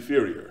am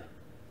inferior,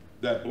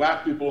 that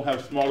black people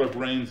have smaller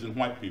brains than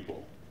white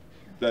people,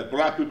 that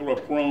black people are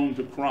prone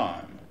to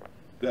crime,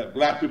 that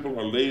black people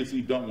are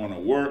lazy, don't want to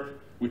work,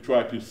 we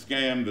try to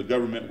scam the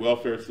government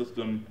welfare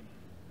system.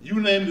 You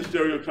name the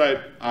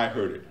stereotype, I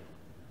heard it.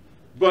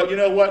 But you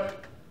know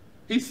what?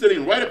 He's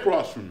sitting right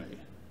across from me.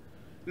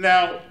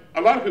 Now,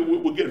 a lot of people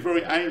will get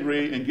very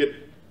angry and get,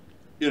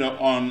 you know,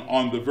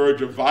 on the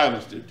verge of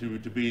violence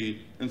to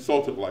be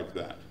insulted like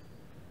that.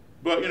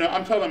 But, you know,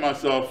 I'm telling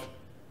myself,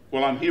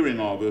 while I'm hearing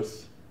all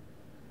this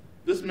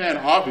man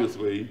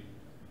obviously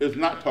is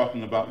not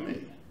talking about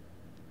me,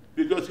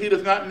 because he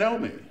does not know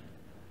me.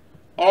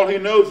 All he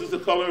knows is the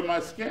color of my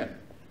skin.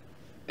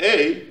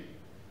 A,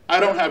 I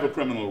don't have a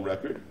criminal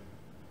record.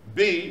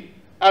 B,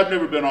 I've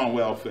never been on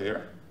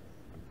welfare.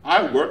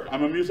 I work,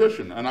 I'm a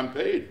musician, and I'm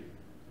paid.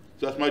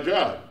 So that's my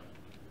job.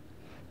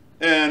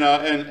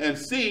 And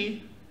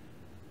C,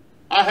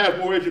 I have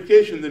more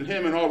education than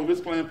him and all of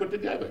his clan put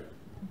together.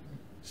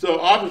 So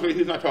obviously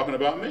he's not talking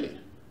about me.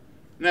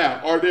 Now,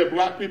 are there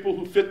black people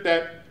who fit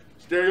that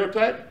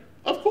stereotype?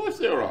 Of course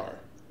there are.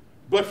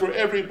 But for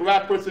every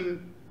black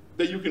person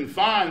that you can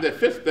find that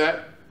fits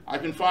that, I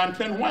can find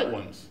 10 white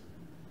ones.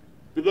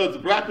 Because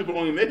black people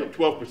only make up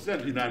 12%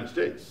 of the United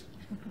States.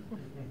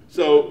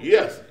 So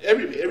yes,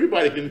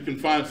 everybody can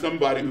find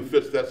somebody who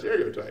fits that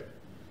stereotype.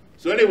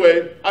 So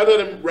anyway, I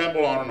let him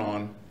ramble on and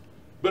on.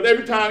 But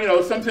every time, you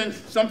know, some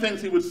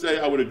things he would say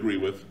I would agree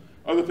with,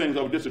 other things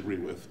I would disagree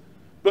with.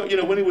 But, you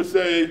know, when he would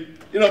say,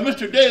 you know,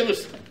 Mr.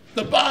 Davis,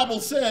 the Bible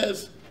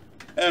says,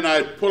 and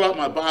I'd pull out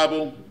my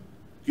Bible,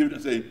 give it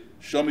and say,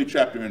 show me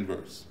chapter and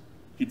verse.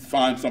 He'd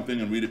find something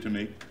and read it to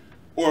me.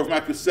 Or if my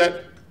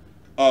cassette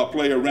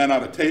player ran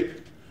out of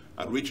tape,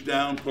 I'd reach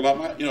down, pull out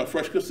my, you know,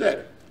 fresh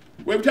cassette.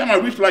 Well, every time I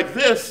reached like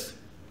this,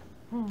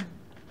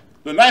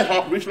 the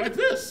Nighthawk reached like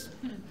this.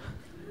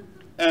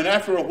 And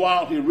after a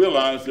while, he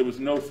realized there was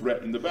no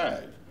threat in the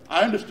bag.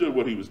 I understood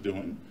what he was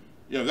doing.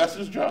 You know, that's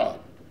his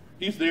job.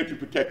 He's there to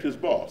protect his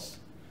boss.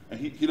 And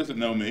he doesn't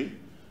know me.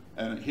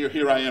 And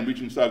here I am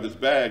reaching inside this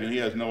bag, and he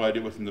has no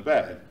idea what's in the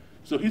bag.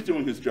 So he's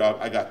doing his job.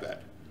 I got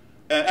that.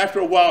 And after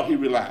a while, he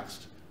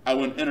relaxed. I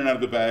went in and out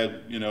of the bag.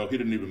 You know, he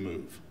didn't even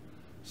move.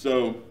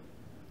 So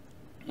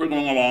we're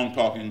going along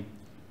talking.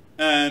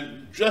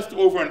 And just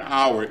over an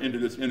hour into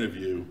this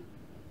interview,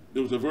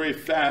 there was a very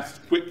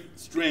fast, quick,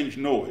 strange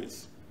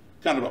noise.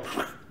 Kind of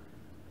a,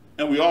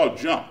 and we all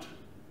jumped.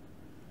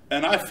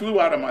 And I flew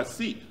out of my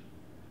seat.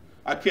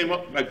 I came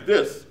up like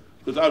this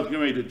because I was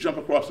getting ready to jump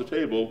across the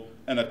table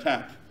and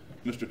attack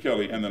Mr.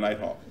 Kelly and the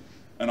Nighthawk.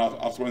 And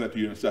I'll explain that to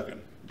you in a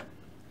second.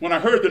 When I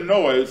heard the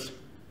noise,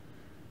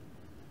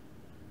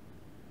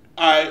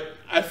 I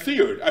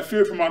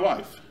feared for my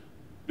life.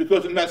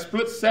 Because in that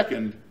split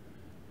second,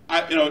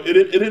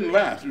 it didn't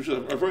last. It was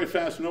a very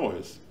fast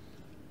noise.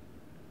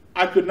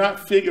 I could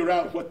not figure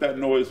out what that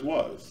noise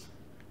was.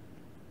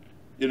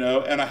 You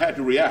know, and I had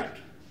to react.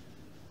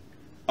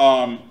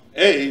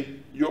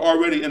 You're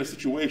already in a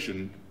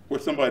situation where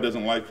somebody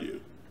doesn't like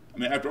you. I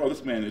mean, after all,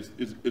 this man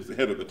is the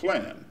head of the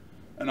Klan,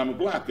 and I'm a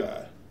black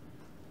guy.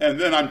 And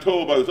then I'm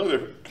told by this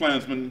other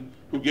Klansman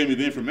who gave me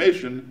the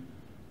information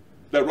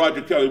that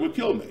Roger Kelly would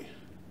kill me.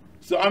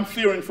 So I'm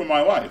fearing for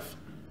my life.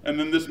 And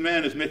then this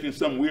man is making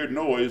some weird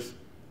noise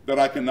that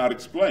I cannot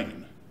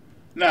explain.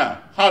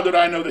 Now, how did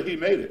I know that he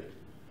made it?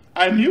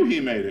 I knew he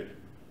made it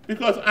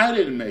because I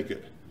didn't make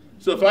it.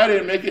 So if I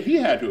didn't make it, he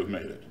had to have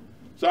made it.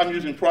 So I'm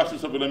using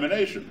process of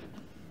elimination.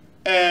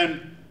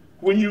 And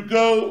when you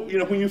go, you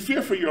know, when you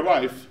fear for your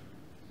life,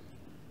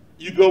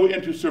 you go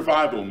into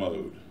survival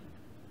mode.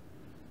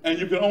 And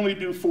you can only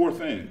do 4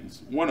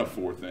 things, one of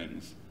 4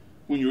 things,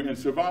 when you're in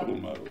survival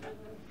mode.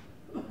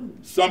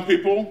 Some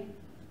people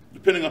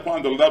depending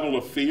upon the level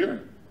of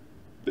fear,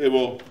 they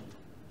will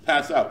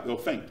pass out. They'll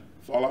faint,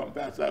 fall out and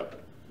pass out.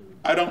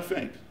 I don't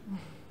faint.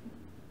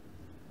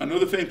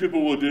 Another thing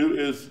people will do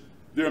is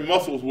their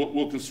muscles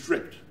will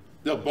constrict.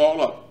 They'll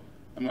ball up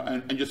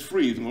and just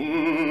freeze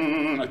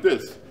like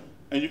this.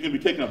 And you can be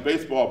taking a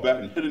baseball bat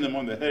and hitting them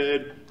on the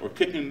head or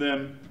kicking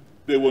them.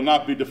 They will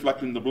not be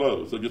deflecting the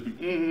blows. They'll just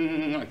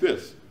be like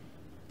this.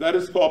 That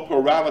is called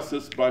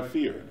paralysis by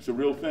fear. It's a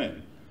real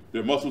thing.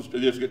 Their muscles, they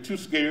just get too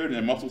scared and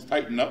their muscles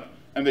tighten up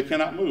and they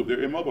cannot move.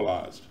 They're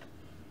immobilized.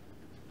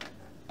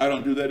 I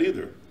don't do that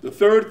either. The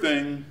third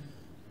thing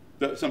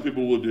that some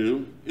people will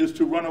do is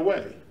to run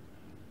away.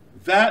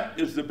 That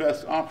is the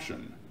best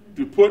option,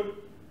 to put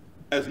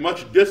as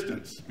much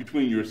distance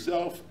between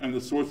yourself and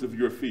the source of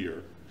your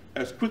fear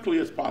as quickly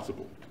as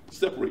possible.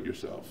 Separate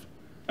yourself.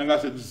 And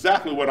that's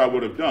exactly what I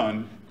would have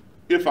done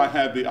if I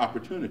had the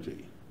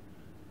opportunity.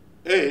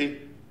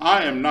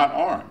 I am not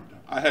armed.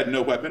 I had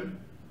no weapon.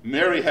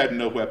 Mary had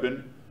no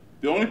weapon.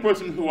 The only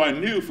person who I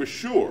knew for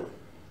sure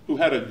who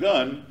had a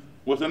gun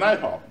was a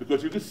Nighthawk,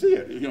 because you could see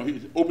it. You know,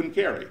 he's open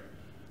carry.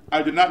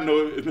 I did not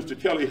know if Mr.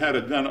 Kelly had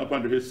a gun up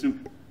under his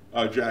suit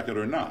jacket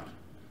or not.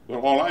 But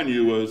all I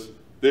knew was,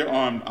 they're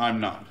armed, I'm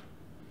not.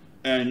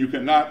 And you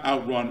cannot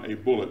outrun a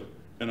bullet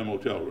in a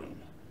motel room.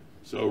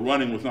 So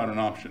running was not an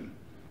option.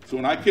 So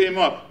when I came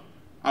up,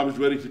 I was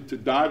ready to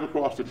dive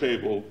across the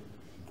table,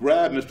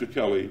 grab Mr.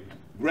 Kelly,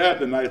 grab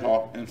the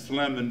Nighthawk, and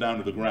slam them down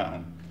to the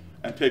ground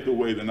and take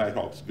away the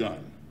Nighthawk's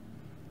gun.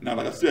 Now,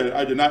 like I said,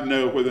 I did not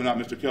know whether or not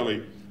Mr.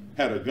 Kelly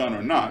had a gun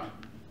or not,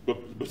 but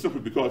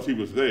simply because he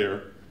was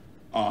there,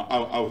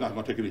 I was not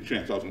going to take any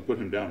chance. I was going to put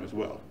him down as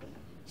well.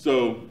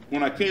 So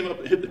when I came up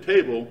and hit the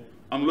table,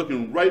 I'm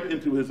looking right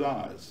into his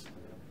eyes.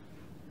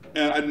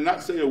 And I did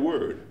not say a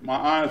word. My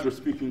eyes were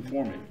speaking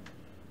for me.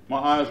 My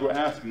eyes were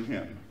asking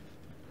him,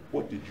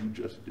 what did you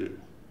just do?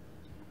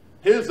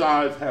 His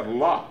eyes had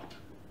locked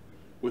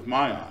with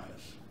my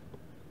eyes.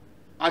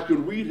 I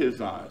could read his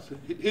eyes.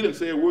 He didn't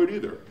say a word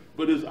either,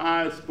 but his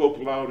eyes spoke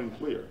loud and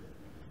clear.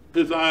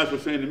 His eyes were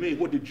saying to me,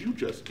 what did you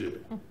just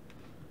do?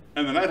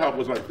 And the Nighthawk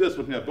was like this,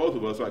 looking at both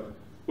of us like,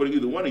 what did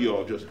either one of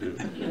y'all just do?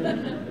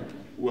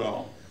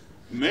 Well,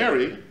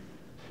 Mary,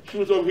 she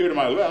was over here to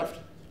my left,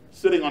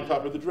 sitting on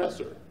top of the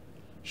dresser.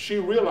 She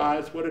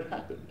realized what had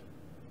happened.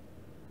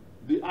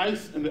 The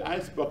ice in the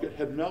ice bucket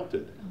had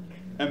melted,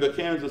 and the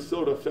cans of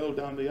soda fell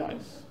down the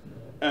ice.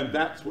 And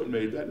that's what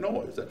made that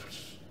noise.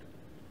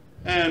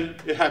 And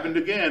it happened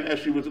again as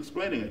she was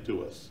explaining it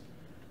to us.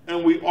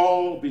 And we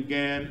all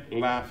began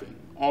laughing,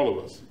 all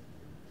of us.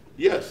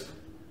 Yes,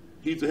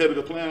 he's the head of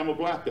the clan, I'm a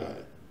black guy.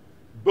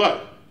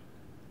 But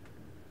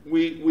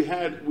we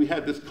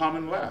had this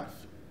common laugh.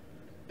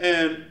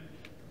 And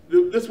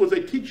this was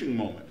a teaching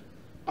moment.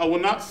 I will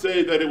not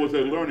say that it was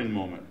a learning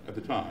moment at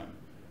the time,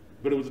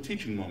 but it was a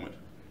teaching moment.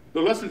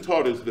 The lesson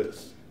taught is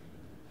this: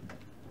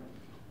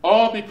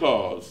 all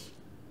because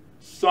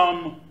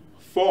some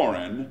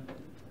foreign,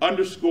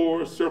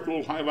 underscore,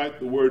 circle, highlight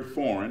the word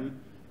foreign,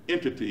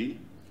 entity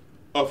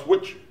of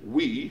which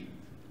we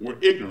were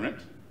ignorant,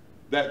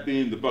 that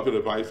being the bucket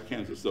of ice,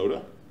 cans of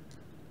soda,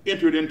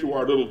 entered into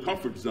our little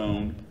comfort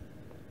zone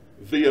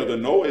via the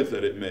noise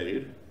that it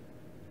made,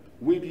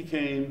 we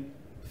became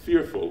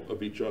fearful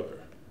of each other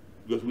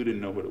because we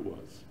didn't know what it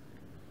was.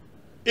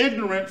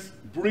 Ignorance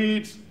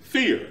breeds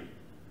fear.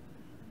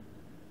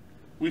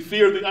 We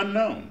fear the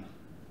unknown.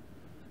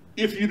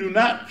 If you do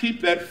not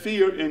keep that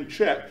fear in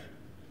check,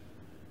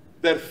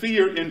 that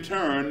fear in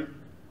turn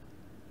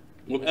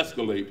will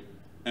escalate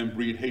and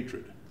breed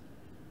hatred,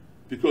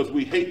 because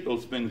we hate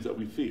those things that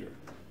we fear.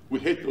 We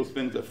hate those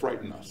things that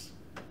frighten us.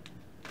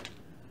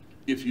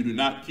 If you do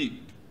not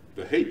keep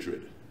the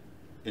hatred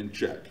in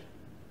check,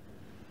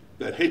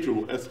 that hatred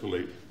will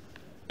escalate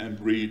and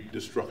breed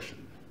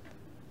destruction.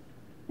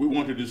 We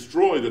want to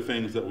destroy the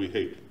things that we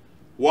hate.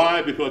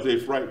 Why? Because they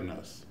frighten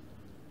us.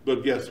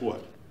 But guess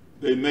what?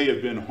 They may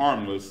have been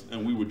harmless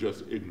and we were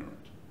just ignorant.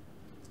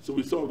 So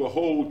we saw the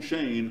whole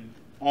chain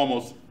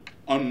almost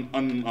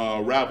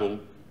unravel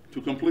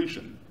to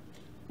completion.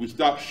 We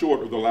stopped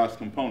short of the last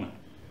component,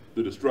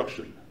 the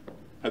destruction.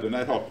 Had the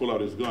Nighthawk pull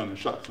out his gun and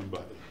shot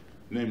somebody,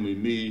 namely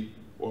me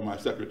or my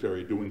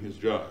secretary doing his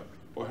job,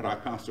 or had I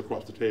pounced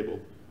across the table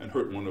and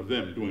hurt one of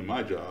them doing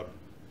my job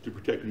to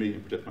protect me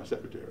and protect my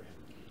secretary.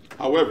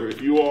 However,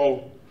 if you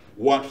all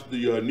watched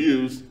the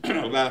news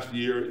last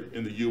year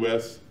in the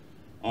US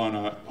on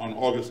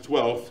August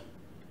 12th,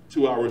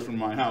 2 hours from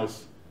my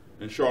house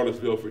in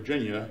Charlottesville,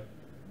 Virginia,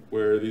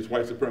 where these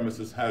white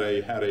supremacists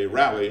had a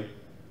rally,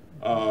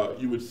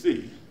 you would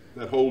see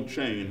that whole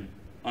chain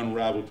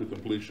unravel to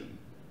completion.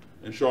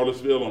 In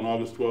Charlottesville on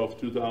August 12th,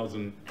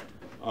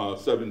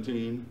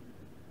 2017,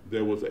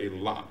 there was a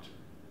lot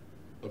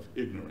of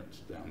ignorance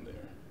down there.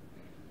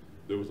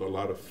 There was a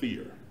lot of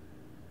fear.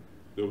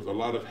 There was a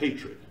lot of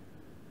hatred.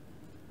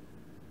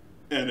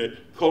 And it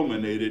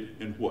culminated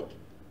in what?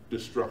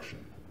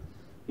 Destruction.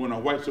 When a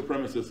white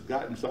supremacist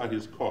got inside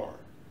his car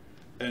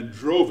and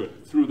drove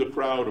it through the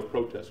crowd of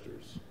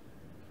protesters,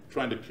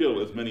 trying to kill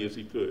as many as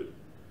he could.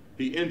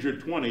 He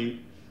injured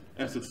 20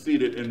 and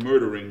succeeded in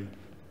murdering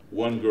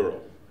one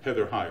girl,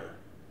 Heather Heyer.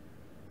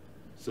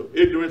 So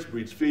ignorance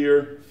breeds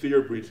fear,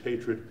 fear breeds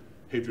hatred,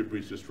 hatred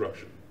breeds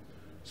destruction.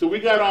 So we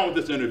got on with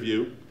this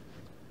interview,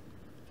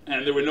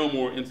 and there were no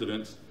more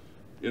incidents.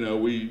 You know,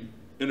 we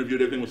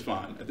interviewed, everything was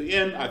fine. At the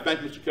end, I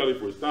thanked Mr. Kelly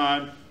for his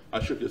time.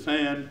 I shook his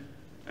hand,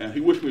 and he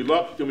wished me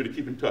luck, told me to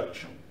keep in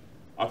touch.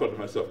 I thought to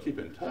myself, keep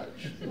in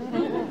touch?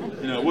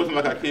 You know, it wasn't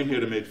like I came here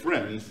to make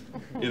friends.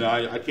 You know,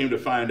 I came to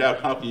find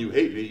out how can you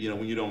hate me, you know,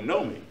 when you don't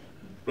know me.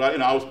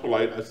 But I was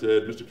polite. I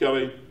said, Mr.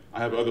 Kelly, I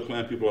have other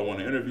Klan people I want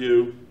to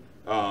interview,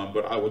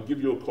 but I will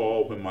give you a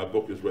call when my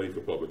book is ready for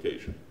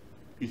publication.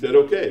 He said,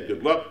 okay,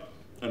 good luck,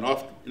 and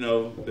off, you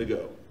know, they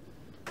go.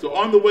 So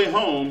on the way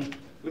home,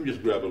 let me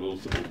just grab a little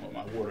sip of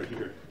my water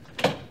here.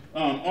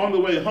 On the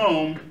way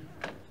home,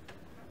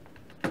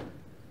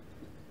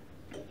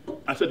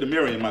 I said to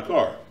Mary in my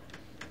car,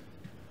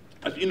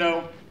 I said, you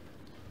know,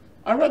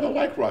 I rather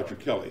like Roger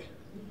Kelly.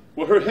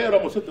 Well, her head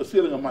almost hit the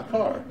ceiling of my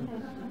car.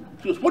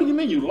 She goes, what do you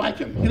mean you like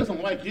him? He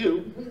doesn't like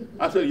you.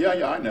 I said,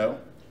 yeah, I know.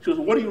 She goes,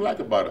 what do you like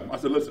about him? I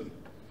said, listen,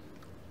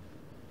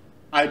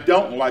 I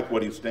don't like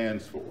what he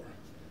stands for,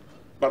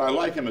 but I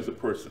like him as a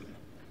person.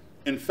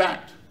 In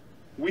fact,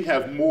 we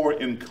have more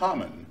in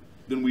common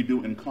than we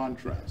do in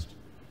contrast.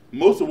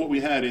 Most of what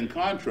we had in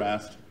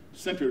contrast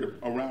centered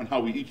around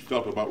how we each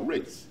felt about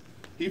race.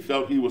 He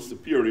felt he was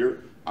superior,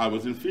 I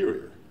was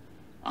inferior.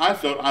 I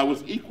felt I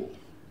was equal.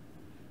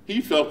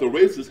 He felt the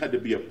races had to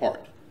be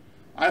apart.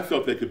 I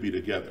felt they could be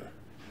together.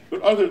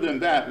 But other than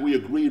that, we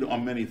agreed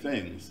on many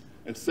things,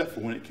 except for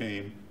when it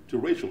came to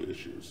racial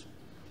issues.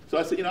 So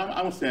I said, you know, I'm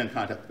gonna stay in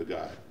contact with the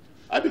guy.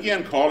 I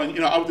began calling,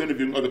 you know, I was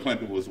interviewing other Klan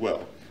people as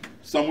well.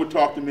 Some would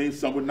talk to me,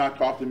 some would not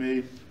talk to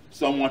me.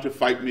 Some wanted to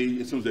fight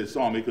me as soon as they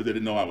saw me because they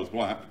didn't know I was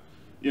black,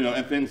 you know,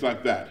 and things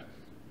like that.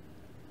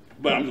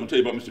 But I'm just gonna tell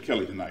you about Mr.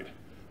 Kelly tonight.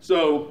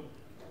 So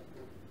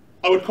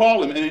I would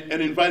call him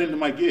and invite him to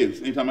my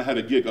gigs. Anytime I had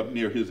a gig up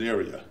near his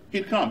area,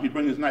 he'd come, he'd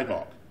bring his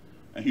Nighthawk,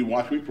 and he'd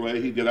watch me play,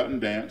 he'd get out and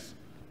dance,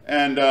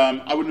 and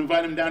I would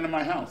invite him down to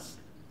my house.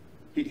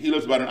 He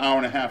lives about an hour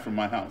and a half from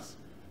my house.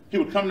 He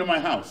would come to my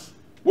house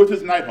with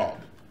his Nighthawk.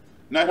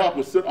 Nighthawk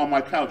would sit on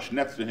my couch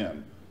next to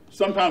him.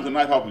 Sometimes the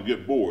Nighthawk would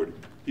get bored.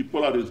 He'd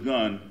pull out his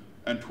gun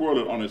and twirl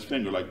it on his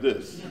finger like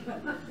this,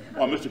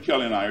 while Mr.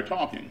 Kelly and I are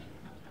talking.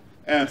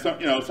 And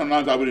you know,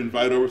 sometimes I would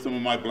invite over some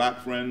of my black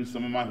friends,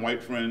 some of my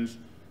white friends,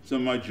 some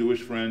of my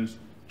Jewish friends,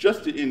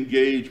 just to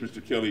engage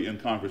Mr. Kelly in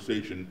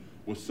conversation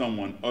with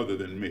someone other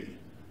than me.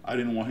 I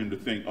didn't want him to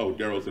think, oh,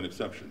 Daryl's an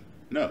exception.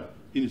 No,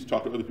 he needs to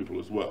talk to other people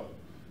as well.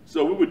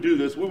 So we would do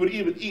this. We would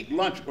even eat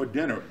lunch or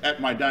dinner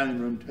at my dining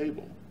room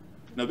table.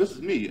 Now this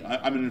is me.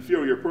 I'm an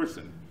inferior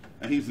person,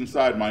 and he's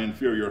inside my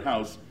inferior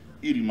house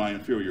eating my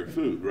inferior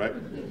food, right?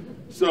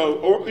 So,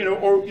 or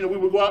we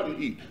would go out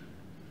and eat.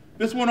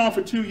 This went on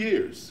for 2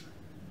 years.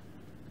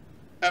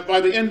 And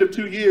by the end of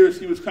 2 years,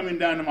 he was coming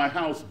down to my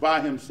house by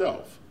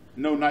himself,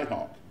 no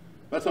Nighthawk.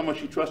 That's how much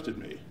he trusted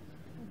me.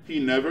 He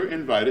never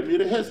invited me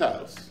to his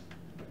house.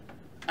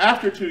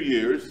 After 2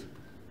 years,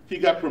 he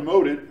got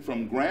promoted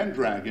from Grand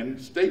Dragon,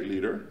 state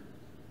leader,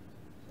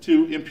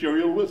 to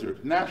Imperial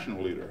Wizard,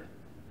 national leader.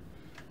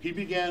 He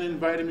began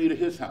inviting me to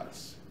his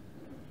house.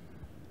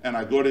 And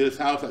I go to his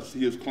house, I see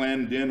his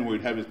Klan den where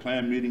he'd have his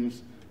Klan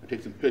meetings, I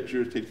take some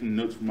pictures, take some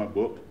notes from my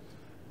book.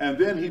 And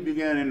then he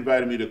began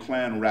inviting me to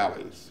Klan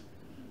rallies.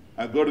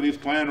 I go to these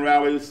Klan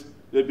rallies,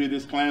 there'd be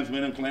these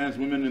Klansmen and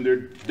Klanswomen in their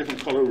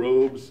different color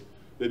robes.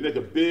 They'd make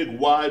a big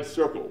wide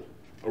circle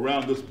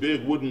around this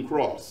big wooden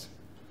cross.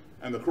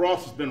 And the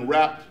cross has been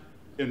wrapped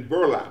in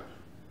burlap.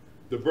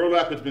 The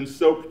burlap has been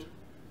soaked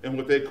in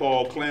what they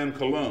call Klan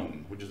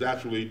cologne, which is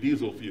actually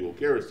diesel fuel,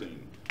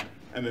 kerosene.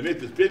 And they make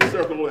this big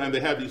circle and they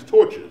have these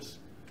torches.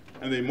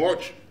 And they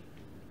march,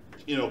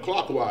 you know,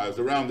 clockwise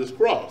around this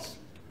cross.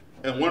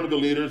 And one of the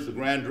leaders, the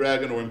Grand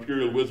Dragon or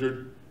Imperial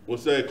Wizard, will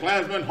say,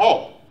 Klansmen,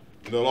 halt.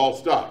 And they'll all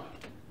stop.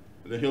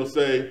 And then he'll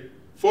say,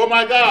 for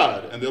my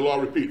God. And they'll all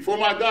repeat, for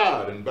my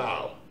God, and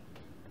bow.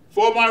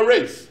 For my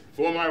race,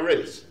 for my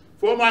race.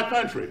 For my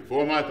country,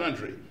 for my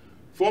country.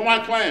 For my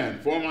Klan,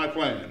 for my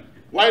Klan.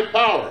 White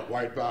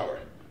power,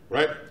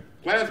 right?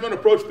 Klansmen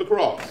approach the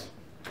cross.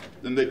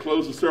 Then they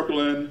close the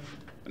circle in,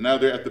 and now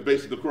they're at the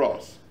base of the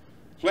cross.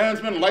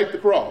 Klansmen light the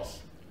cross,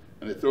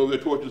 and they throw their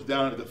torches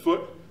down at the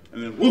foot,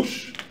 and then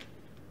whoosh,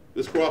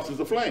 this cross is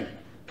aflame.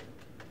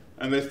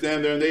 And they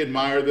stand there and they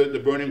admire the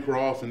burning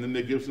cross, and then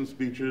they give some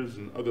speeches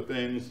and other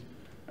things,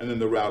 and then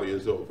the rally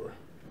is over.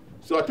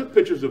 So I took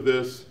pictures of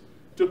this,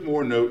 took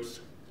more notes,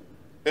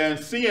 and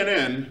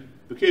CNN,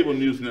 the cable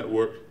news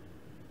network,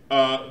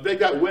 they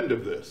got wind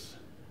of this.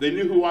 They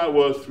knew who I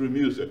was through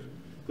music,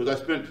 because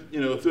I spent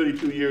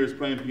 32 years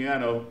playing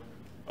piano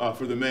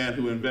for the man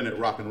who invented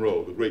rock and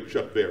roll, the great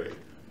Chuck Berry,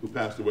 who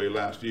passed away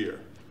last year.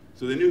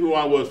 So they knew who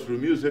I was through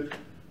music.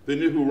 They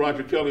knew who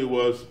Roger Kelly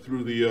was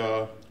through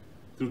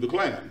the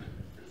Klan.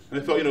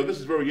 And they thought, this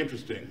is very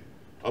interesting,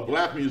 a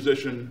black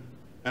musician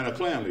and a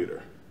Klan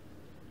leader.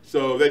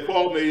 So they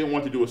called me and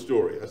wanted to do a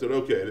story. I said,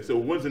 okay. They said,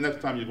 well, when's the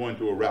next time you're going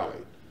to a rally?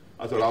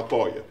 I said, I'll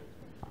call you.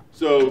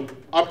 So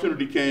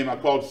opportunity came, I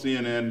called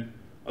CNN.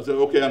 I said,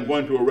 okay, I'm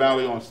going to a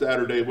rally on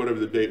Saturday, whatever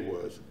the date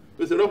was.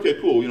 They said, okay,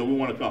 cool, we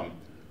want to come.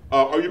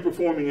 Are you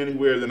performing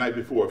anywhere the night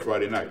before,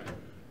 Friday night?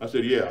 I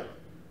said, yeah.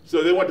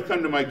 So they want to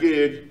come to my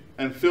gig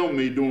and film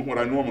me doing what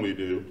I normally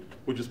do,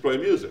 which is play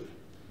music.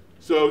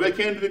 So they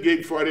came to the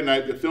gig Friday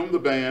night, they filmed the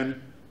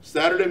band.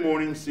 Saturday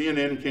morning,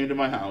 CNN came to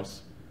my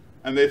house,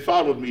 and they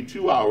followed me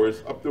 2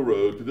 hours up the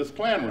road to this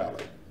Klan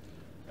rally.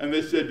 And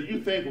they said, do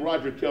you think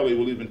Roger Kelly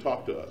will even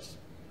talk to us?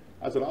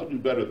 I said, I'll do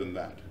better than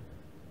that.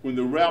 When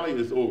the rally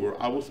is over,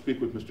 I will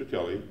speak with Mr.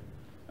 Kelly,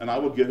 and I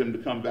will get him to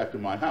come back to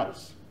my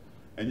house.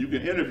 And you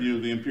can interview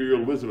the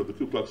Imperial Wizard of the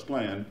Ku Klux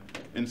Klan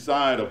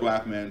inside a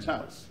black man's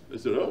house. They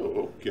said,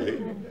 oh, okay.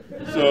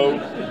 So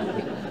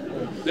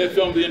they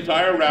filmed the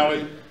entire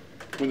rally.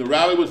 When the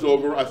rally was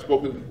over, I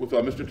spoke with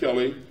Mr.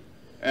 Kelly,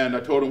 and I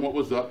told him what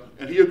was up,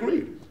 and he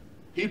agreed.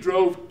 He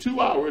drove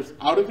 2 hours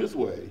out of his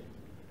way,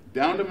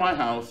 down to my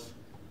house,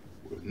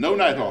 with no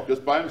Nighthawk,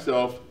 just by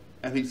himself,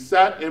 and he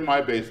sat in my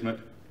basement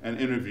and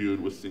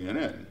interviewed with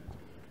CNN.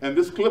 And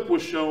this clip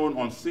was shown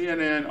on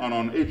CNN and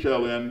on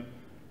HLN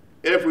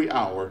every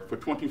hour for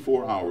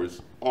 24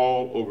 hours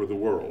all over the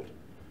world.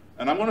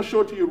 And I'm going to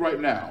show it to you right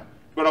now,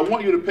 but I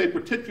want you to pay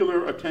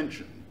particular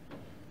attention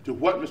to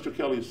what Mr.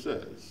 Kelly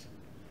says.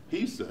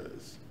 He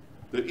says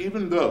that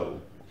even though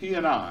he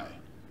and I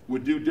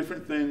would do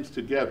different things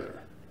together,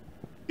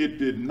 it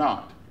did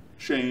not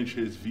change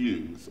his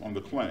views on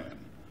the Klan,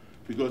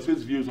 because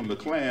his views on the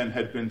Klan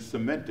had been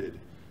cemented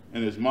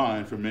in his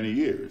mind for many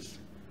years.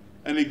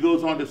 And he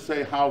goes on to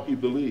say how he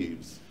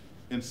believes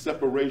in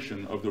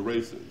separation of the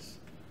races,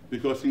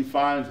 because he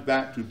finds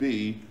that to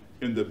be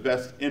in the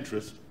best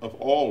interest of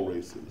all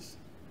races.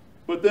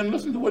 But then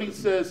listen to what he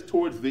says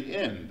towards the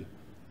end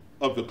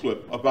of the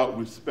clip about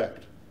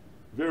respect.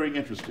 Very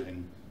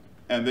interesting.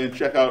 And then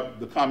check out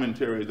the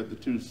commentary that the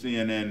two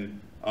CNN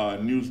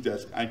news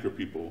desk anchor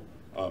people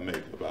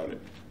make about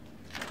it.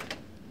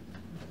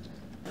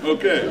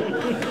 Okay,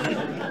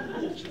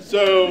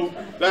 so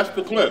that's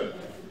the clip.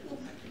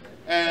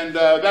 And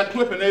that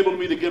clip enabled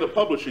me to get a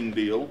publishing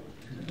deal,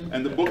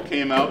 and the book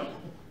came out,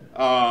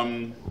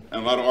 and a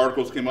lot of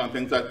articles came out and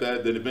things like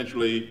that. Then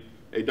eventually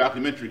a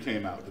documentary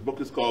came out. The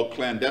book is called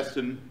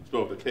Clandestine,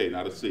 spelled with a K,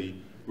 not a C,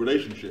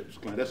 Relationships,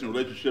 Clandestine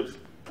Relationships,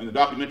 and the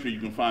documentary you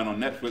can find on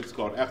Netflix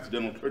called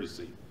Accidental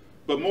Courtesy.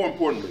 But more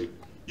importantly,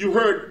 you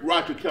heard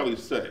Roger Kelly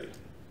say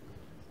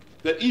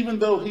that even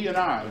though he and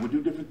I would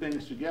do different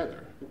things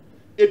together,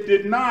 it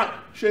did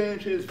not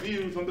change his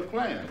views on the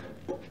Klan.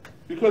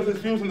 Because his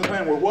views on the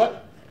Klan were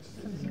what?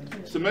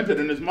 Cemented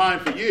in his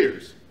mind for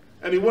years.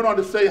 And he went on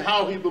to say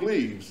how he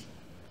believes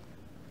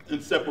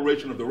in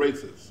separation of the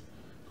races,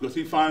 because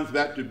he finds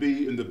that to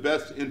be in the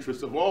best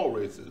interest of all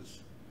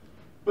races.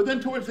 But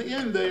then towards the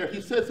end there,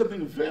 he said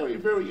something very,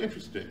 very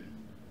interesting.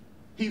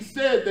 He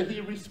said that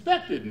he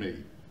respected me.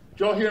 Did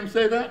y'all hear him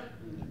say that?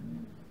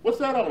 What's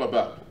that all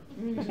about?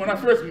 When I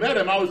first met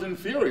him, I was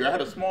inferior. I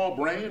had a small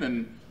brain,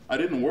 and I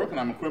didn't work, and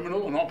I'm a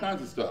criminal, and all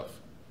kinds of stuff.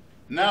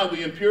 Now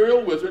the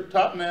Imperial Wizard,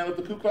 top man of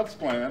the Ku Klux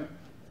Klan,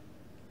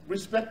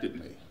 respected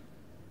me.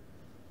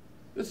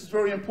 This is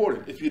very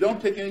important. If you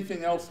don't take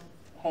anything else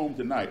home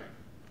tonight,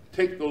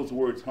 take those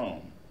words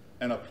home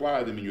and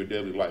apply them in your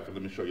daily life, and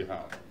let me show you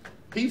how.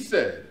 He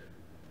said,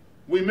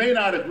 we may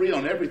not agree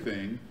on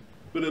everything,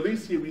 but at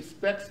least he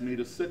respects me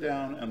to sit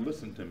down and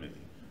listen to me,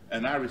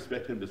 and I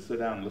respect him to sit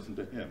down and listen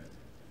to him.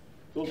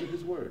 Those are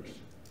his words.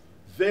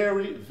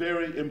 Very,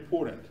 very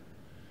important.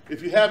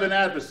 If you have an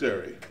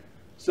adversary,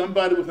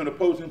 somebody with an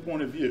opposing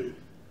point of view,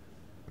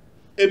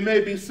 it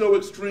may be so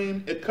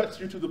extreme it cuts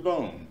you to the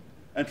bone.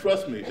 And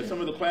trust me, at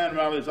some of the Klan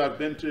rallies I've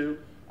been to,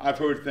 I've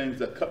heard things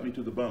that cut me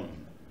to the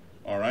bone,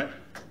 all right?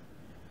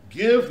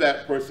 Give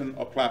that person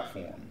a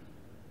platform.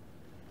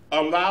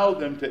 Allow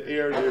them to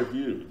air their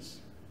views.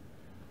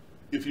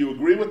 If you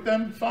agree with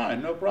them,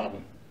 fine, no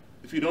problem.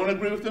 If you don't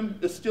agree with them,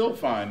 it's still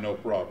fine, no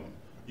problem.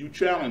 You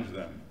challenge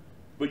them,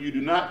 but you do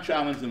not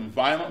challenge them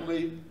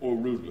violently or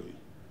rudely.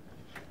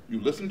 You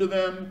listen to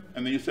them,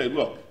 and then you say,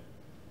 look,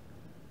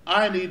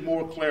 I need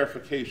more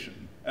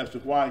clarification as to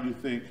why you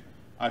think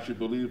I should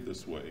believe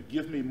this way.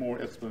 Give me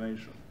more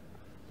explanation.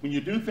 When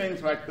you do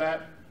things like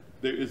that,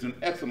 there is an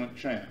excellent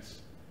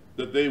chance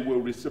that they will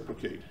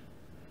reciprocate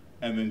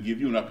and then give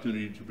you an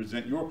opportunity to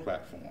present your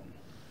platform.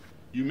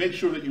 You make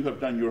sure that you have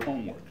done your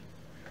homework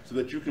so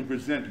that you can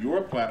present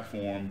your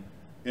platform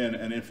in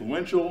an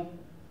influential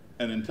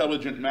and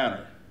intelligent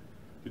manner.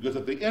 Because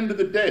at the end of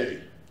the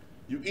day,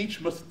 you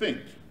each must think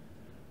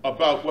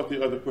about what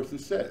the other person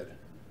said.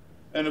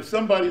 And if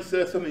somebody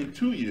says something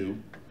to you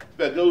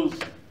that goes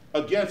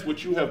against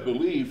what you have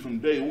believed from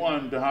day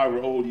one to however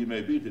old you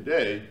may be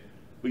today,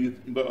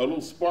 but a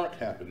little spark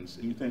happens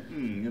and you think,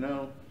 you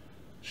know,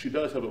 she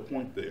does have a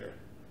point there.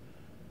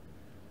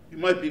 You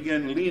might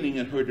begin leaning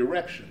in her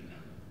direction.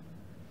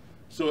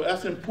 So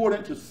that's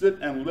important, to sit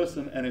and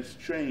listen and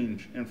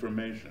exchange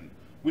information.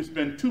 We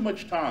spend too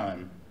much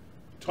time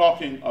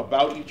talking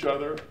about each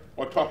other,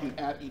 or talking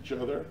at each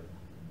other,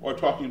 or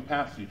talking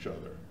past each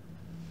other.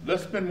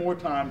 Let's spend more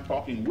time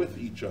talking with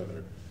each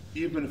other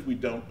even if we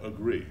don't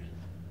agree,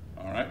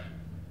 all right?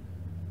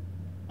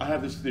 I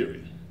have this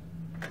theory.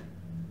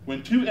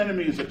 When two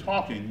enemies are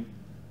talking,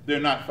 they're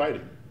not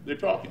fighting, they're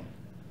talking.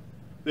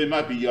 They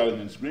might be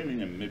yelling and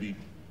screaming and maybe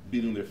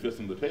beating their fists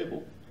on the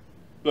table,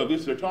 but at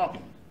least they're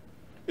talking.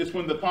 It's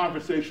when the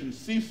conversation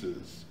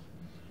ceases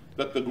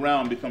that the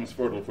ground becomes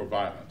fertile for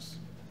violence.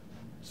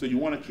 So you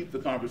want to keep the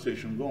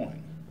conversation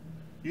going.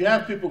 You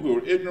have people who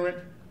are ignorant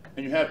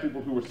and you have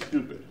people who are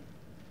stupid.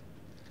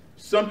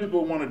 Some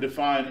people want to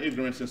define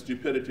ignorance and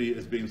stupidity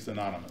as being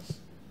synonymous.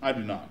 I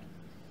do not.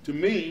 To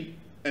me,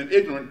 an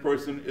ignorant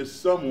person is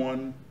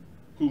someone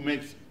who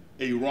makes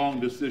a wrong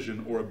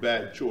decision or a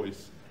bad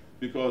choice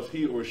because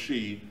he or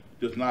she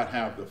does not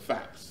have the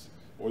facts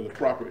or the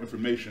proper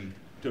information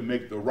to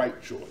make the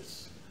right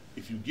choice.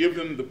 If you give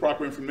them the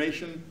proper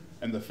information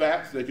and the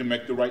facts, they can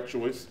make the right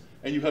choice,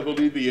 and you have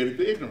alleviated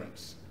the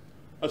ignorance.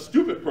 A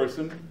stupid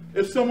person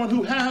is someone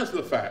who has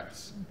the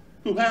facts,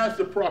 who has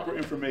the proper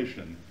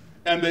information,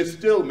 and they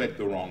still make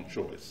the wrong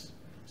choice.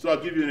 So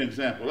I'll give you an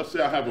example. Let's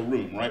say I have a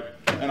room, right?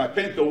 And I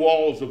paint the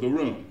walls of the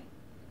room.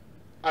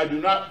 I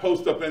do not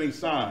post up any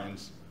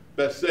signs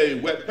that say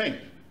wet paint.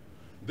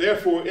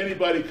 Therefore,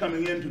 anybody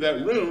coming into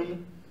that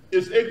room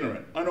is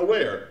ignorant,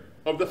 unaware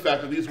of the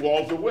fact that these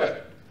walls are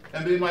wet.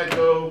 And they might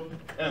go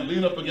and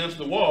lean up against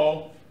the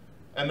wall,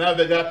 and now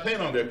they got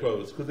paint on their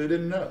clothes because they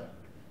didn't know.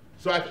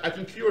 So I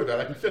can cure that,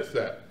 I can fix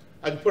that.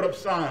 I can put up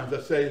signs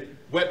that say,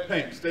 wet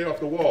paint, stay off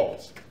the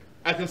walls.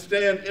 I can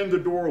stand in the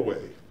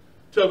doorway,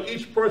 tell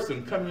each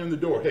person coming in the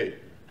door, hey,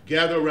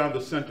 gather around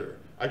the center.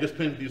 I just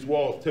painted these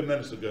walls 10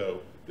 minutes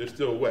ago, they're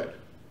still wet.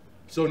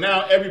 So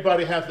now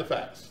everybody has the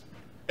facts.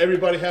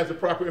 Everybody has the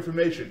proper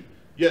information,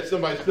 yet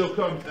somebody still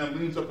comes and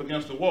leans up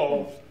against the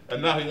wall,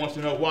 and now he wants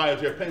to know why is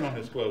there paint on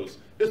his clothes.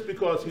 It's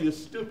because he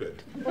is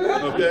stupid,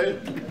 okay?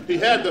 He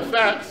had the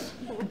facts,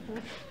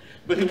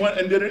 but he went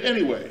and did it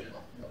anyway.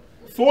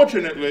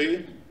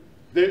 Fortunately,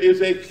 there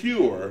is a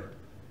cure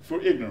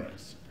for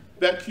ignorance.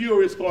 That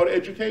cure is called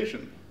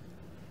education.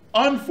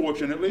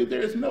 Unfortunately,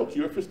 there is no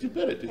cure for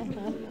stupidity.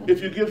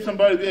 If you give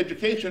somebody the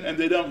education and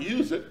they don't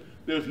use it,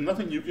 there's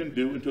nothing you can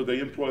do until they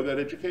employ that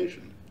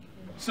education.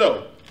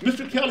 So,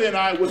 Mr. Kelly and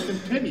I will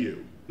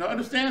continue. Now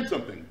understand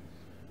something.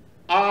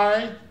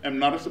 I am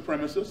not a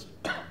supremacist.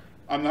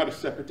 I'm not a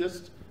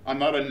separatist. I'm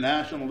not a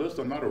nationalist.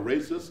 I'm not a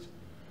racist.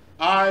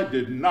 I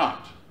did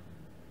not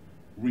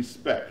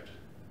respect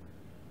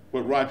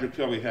what Roger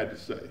Kelly had to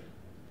say.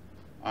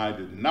 I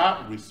did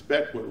not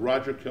respect what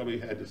Roger Kelly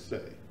had to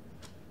say.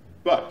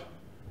 But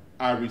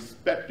I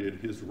respected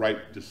his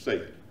right to say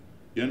it.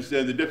 You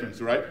understand the difference,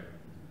 right?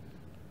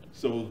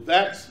 So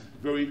that's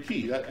very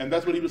key, and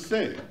that's what he was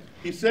saying.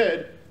 He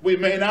said, we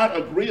may not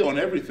agree on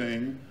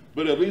everything,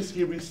 but at least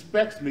he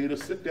respects me to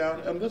sit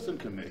down and listen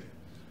to me.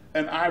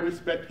 And I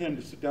respect him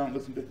to sit down and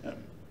listen to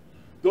him.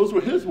 Those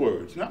were his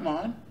words, not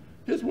mine,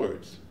 his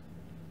words.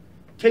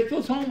 Take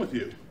those home with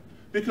you,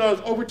 because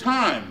over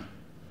time,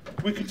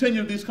 we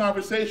continued these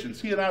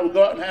conversations. He and I would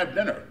go out and have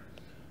dinner.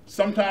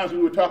 Sometimes we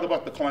would talk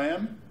about the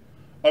Klan.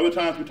 Other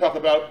times we talk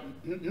about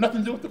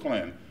nothing to do with the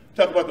Klan.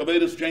 Talk about the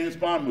latest James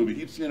Bond movie.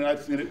 He'd seen it,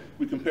 I'd seen it.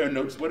 We compare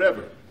notes,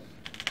 whatever.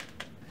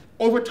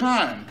 Over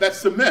time, that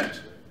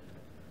cement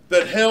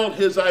that held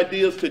his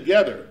ideas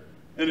together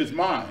in his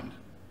mind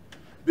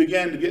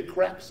began to get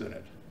cracks in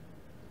it.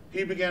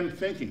 He began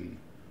thinking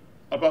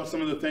about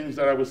some of the things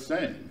that I was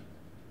saying,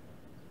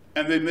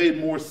 and they made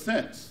more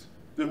sense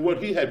than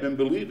what he had been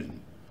believing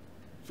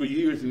for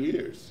years and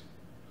years.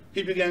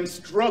 He began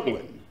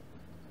struggling,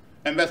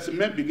 and that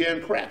cement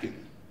began cracking.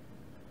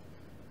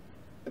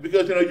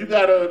 Because, you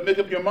gotta make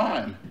up your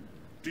mind.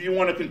 Do you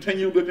want to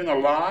continue living a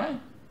lie,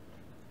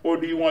 or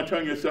do you want to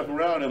turn yourself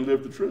around and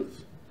live the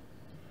truth?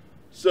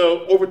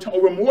 So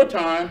over more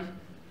time,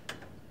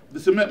 the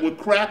cement would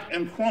crack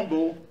and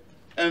crumble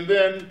and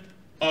then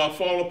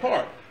fall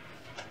apart.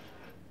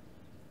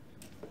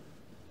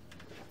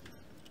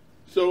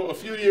 So a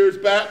few years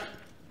back,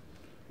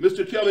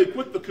 Mr. Kelly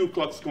quit the Ku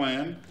Klux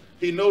Klan.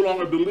 He no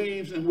longer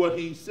believes in what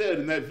he said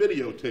in that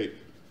videotape.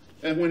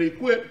 And when he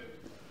quit,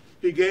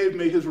 he gave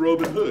me his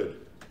robe and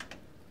hood.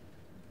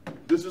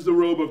 This is the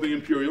robe of the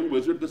Imperial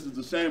Wizard. This is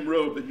the same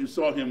robe that you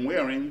saw him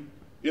wearing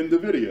in the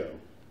video.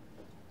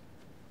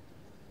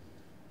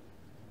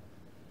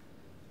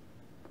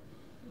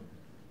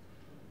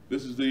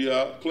 This is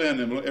the Klan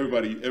emblem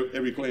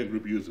every Klan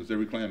group uses,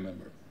 every Klan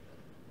member.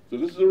 So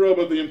this is the robe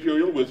of the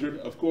Imperial Wizard.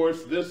 Of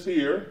course, this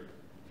here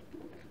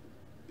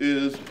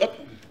is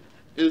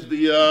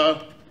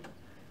the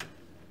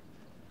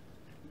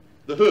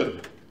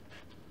hood.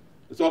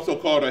 It's also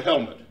called a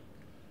helmet.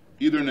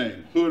 Either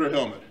name, hood or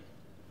helmet.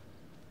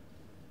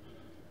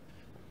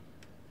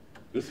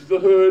 This is the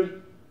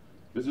hood.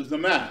 This is the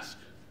mask.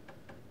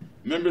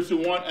 Members who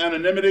want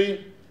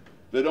anonymity,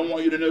 they don't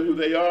want you to know who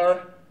they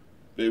are,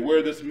 they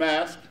wear this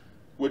mask,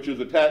 which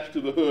is attached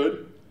to the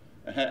hood,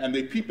 and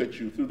they peep at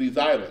you through these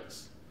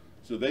eyelets.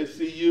 So they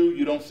see you,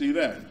 you don't see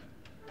them.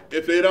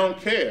 If they don't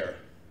care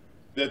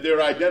that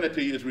their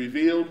identity is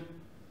revealed,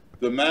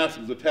 the mask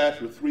is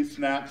attached with 3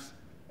 snaps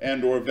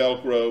and or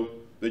Velcro.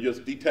 They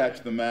just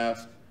detach the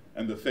mask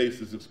and the face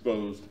is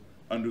exposed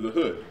under the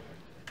hood.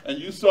 And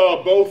you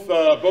saw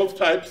both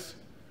types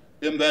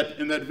in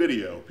that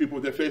video. People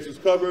with their faces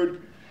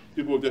covered,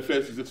 people with their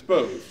faces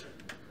exposed.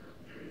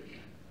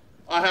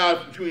 I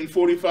have between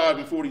 45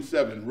 and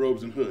 47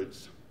 robes and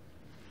hoods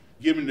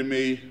given to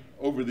me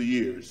over the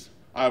years.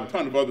 I have a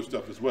ton of other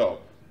stuff as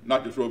well,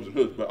 not just robes and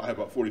hoods, but I have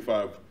about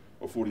 45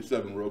 or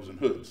 47 robes and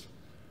hoods.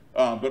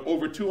 But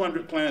over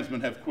 200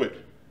 Klansmen have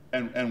quit,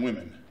 and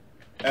women,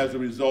 as a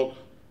result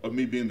of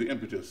me being the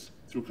impetus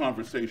through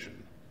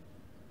conversation.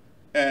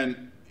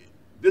 And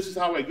this is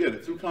how I get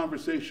it, through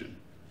conversation.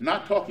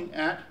 Not talking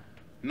at,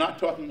 not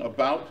talking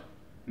about,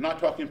 not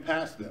talking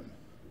past them,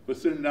 but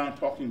sitting down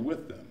talking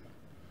with them.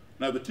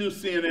 Now, the two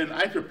CNN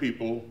anchor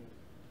people,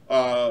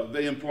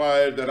 they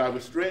implied that I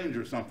was strange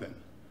or something.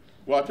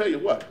 Well, I'll tell you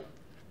what,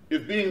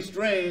 if being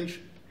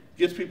strange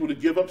gets people to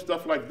give up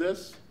stuff like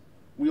this,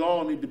 we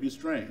all need to be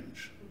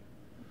strange,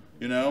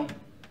 you know?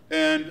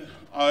 And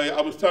I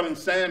was telling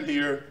Sam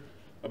here,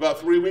 about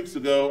 3 weeks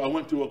ago, I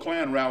went to a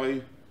Klan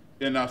rally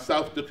in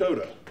South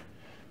Dakota.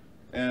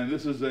 And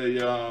this is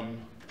a,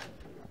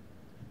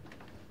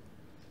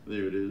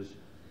 there it is.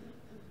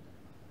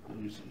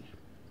 You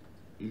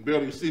can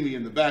barely see me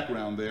in the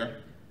background there.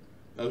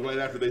 That was right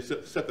after they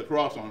set the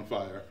cross on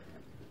fire.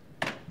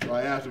 So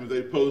I asked them if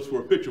they posed for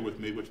a picture with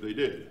me, which they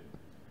did.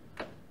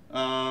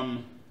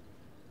 And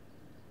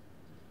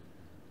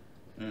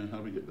how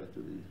do we get back to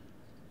the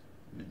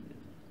menu?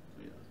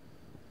 Yeah.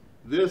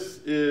 This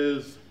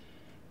is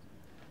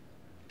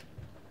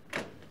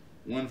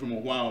one from a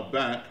while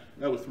back.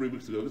 That was 3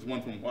 weeks ago. This is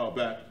one from a while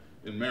back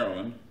in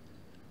Maryland.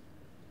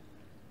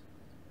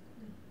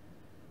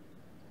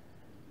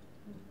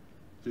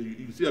 So you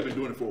can see I've been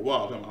doing it for a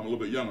while. I'm a little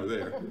bit younger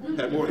there.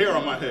 Had more hair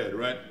on my head,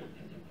 right?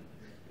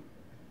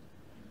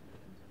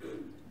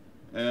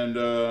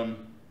 And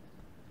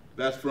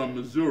that's from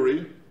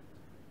Missouri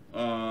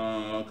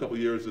a couple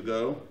years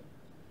ago,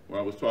 where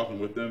I was talking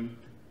with them.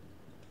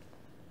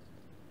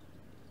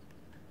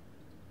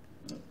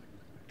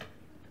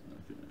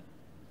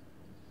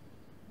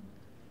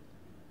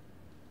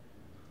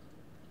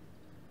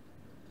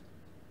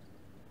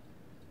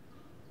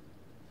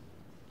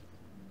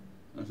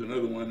 That's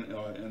another one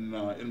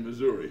in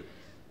Missouri.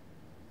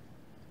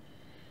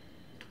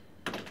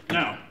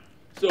 Now,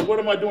 so what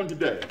am I doing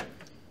today?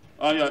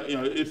 You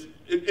know,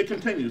 it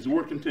continues, the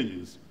work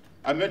continues.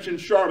 I mentioned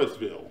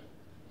Charlottesville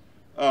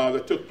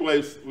that took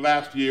place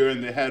last year,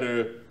 and they had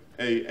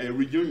a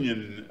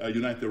reunion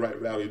Unite the Right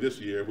rally this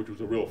year, which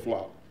was a real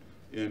flop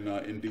in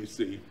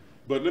DC.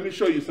 But let me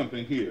show you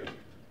something here.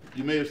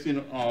 You may have seen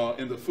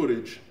in the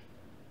footage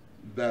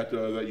that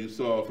you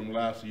saw from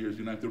last year's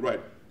Unite the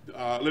Right.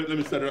 Let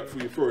me set it up for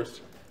you first.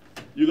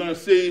 You're going to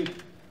see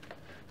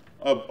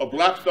a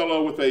black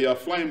fellow with a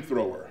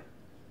flamethrower.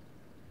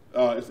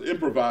 It's an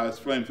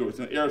improvised flamethrower. It's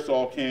an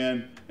aerosol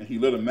can, and he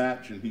lit a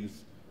match, and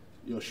he's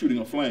shooting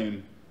a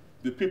flame.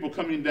 The people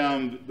coming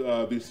down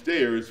these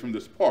stairs from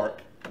this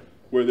park,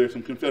 where there's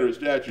some Confederate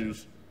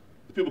statues,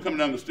 the people coming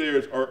down the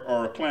stairs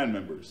are Klan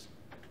members.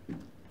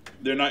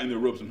 They're not in their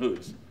robes and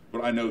hoods,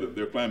 but I know that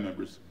they're Klan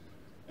members.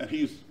 And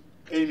he's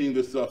aiming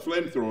this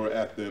flamethrower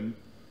at them.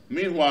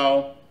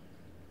 Meanwhile,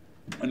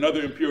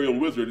 another Imperial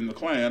wizard in the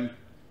Klan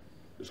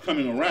is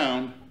coming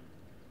around,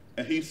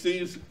 and he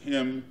sees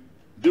him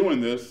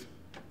doing this,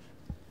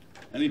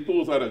 and he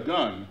pulls out a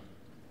gun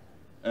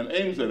and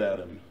aims it at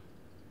him.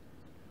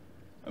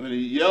 And then he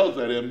yells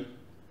at him, and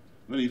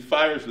then he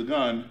fires the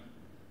gun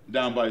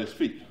down by his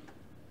feet.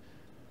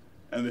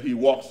 And then he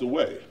walks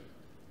away.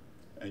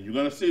 And you're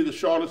going to see the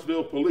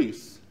Charlottesville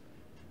police,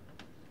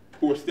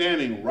 who are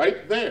standing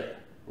right there,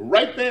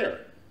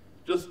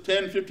 just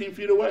 10, 15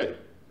 feet away,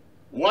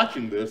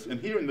 watching this and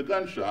hearing the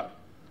gunshot,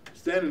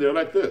 standing there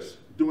like this,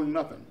 doing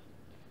nothing.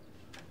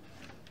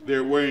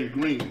 They're wearing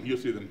green. You'll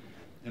see them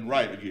in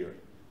riot gear.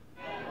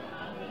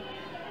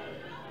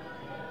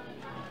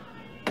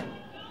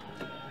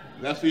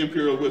 That's the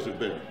Imperial wizard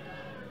there.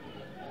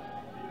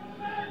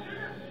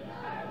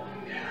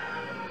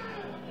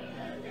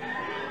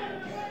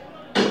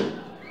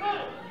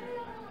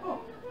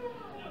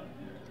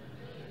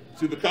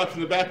 See the cops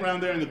in the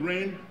background there in the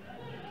green?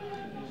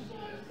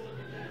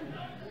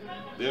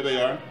 There they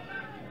are.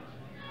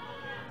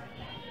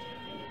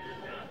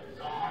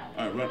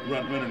 All right,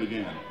 run it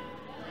again.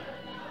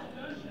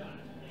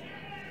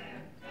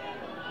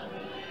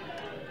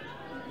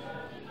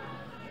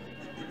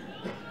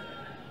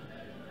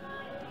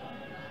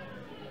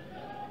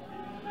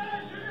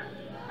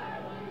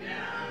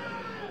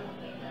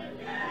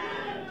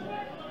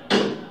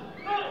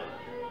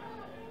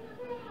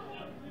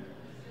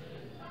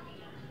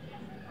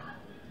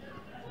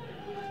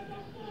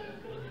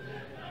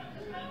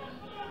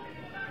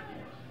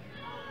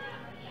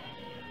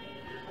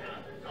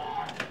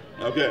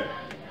 Okay.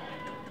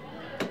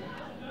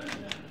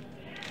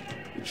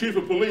 The chief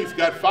of police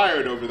got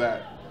fired over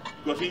that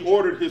because he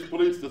ordered his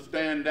police to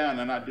stand down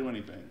and not do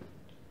anything.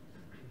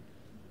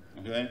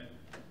 Okay?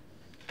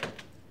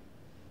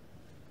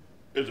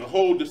 There's a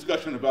whole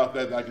discussion about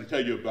that I can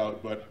tell you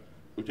about, but it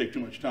would take too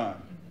much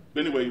time.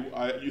 But anyway,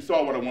 you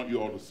saw what I want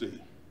you all to see.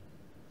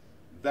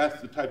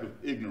 That's the type of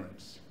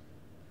ignorance,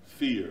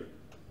 fear,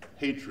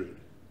 hatred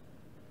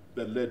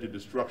that led to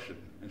destruction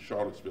in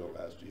Charlottesville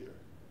last year.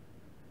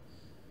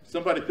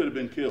 Somebody could have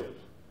been killed.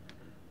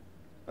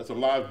 That's a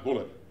live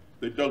bullet.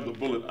 They dug the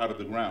bullet out of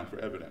the ground for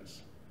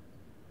evidence.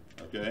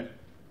 Okay?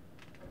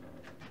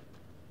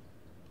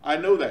 I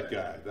know that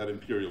guy, that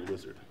Imperial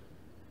Wizard.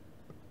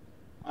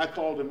 I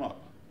called him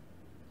up.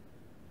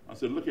 I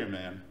said, look here,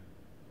 man,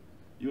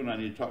 you and I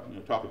need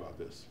to talk about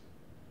this.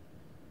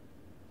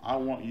 I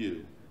want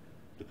you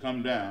to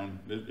come down.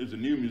 There's a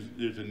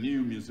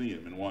new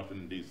museum in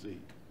Washington, D.C.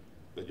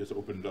 that just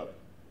opened up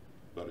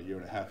about a year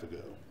and a half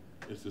ago.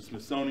 It's the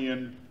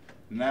Smithsonian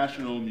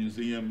National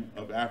Museum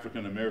of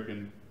African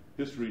American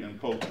History and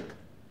Culture.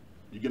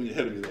 You're getting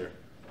ahead of me there.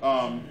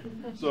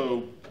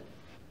 So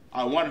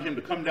I wanted him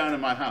to come down to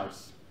my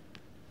house.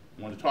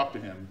 I wanted to talk to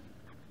him,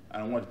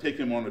 and I wanted to take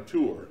him on a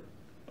tour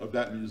of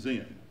that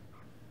museum.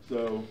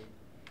 So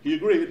he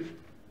agreed.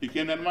 He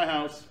came down to my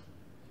house.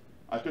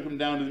 I took him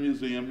down to the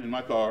museum in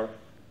my car.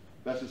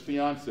 That's his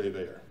fiance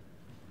there.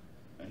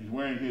 And he's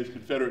wearing his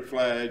Confederate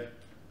flag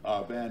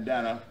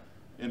bandana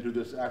into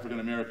this African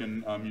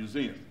American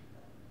museum.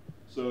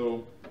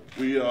 So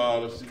we,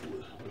 let's see,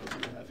 what else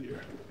do we have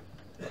here?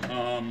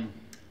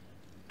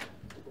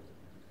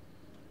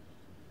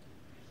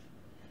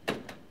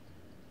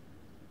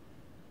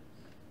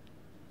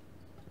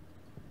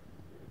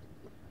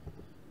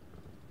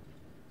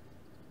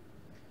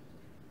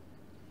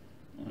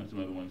 Some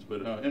other ones,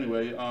 but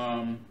anyway,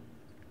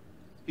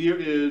 here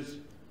is,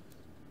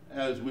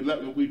 as we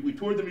left, we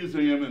toured the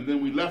museum and then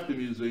we left the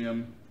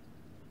museum.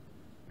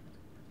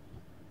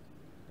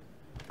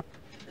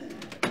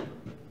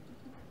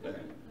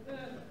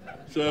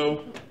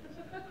 So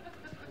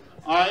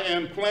I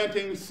am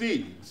planting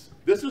seeds.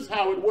 This is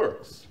how it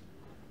works.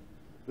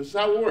 This is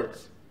how it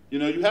works. You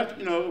know, you have to,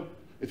 you know,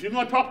 if you're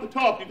going to talk the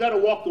talk, you got to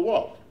walk the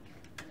walk.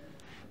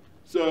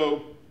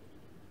 So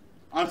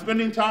I'm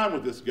spending time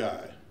with this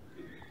guy,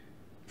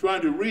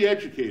 trying to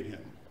re-educate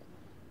him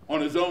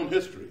on his own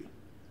history.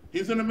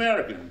 He's an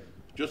American,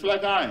 just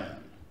like I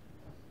am.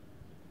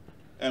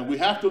 And we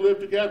have to live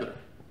together.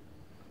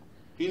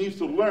 He needs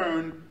to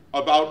learn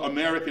about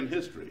American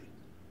history.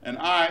 And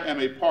I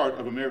am a part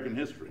of American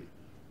history,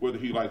 whether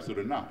he likes it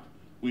or not.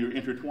 We are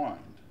intertwined.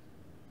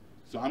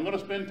 So I'm going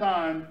to spend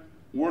time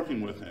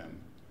working with him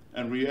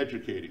and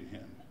re-educating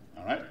him,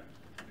 all right?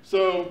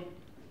 So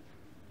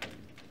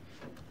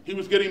he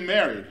was getting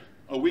married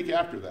a week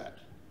after that.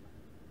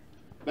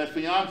 That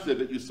fiance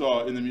that you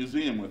saw in the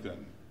museum with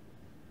him,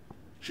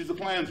 she's a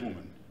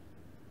Klanswoman.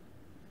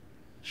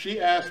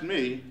 She asked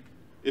me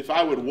if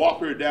I would walk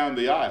her down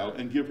the aisle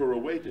and give her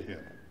away to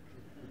him.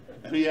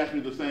 And he asked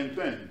me the same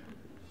thing.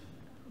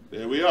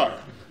 There we are.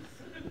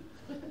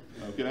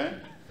 Okay?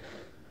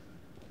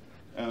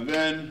 And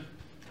then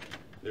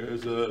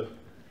there's a,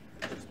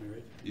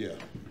 yeah.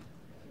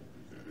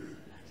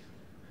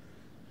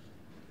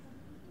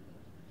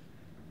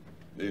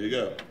 There you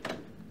go.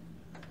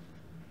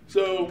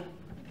 So,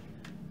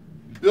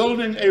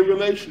 building a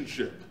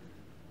relationship.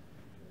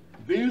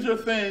 These are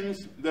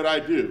things that I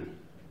do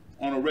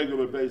on a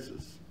regular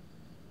basis.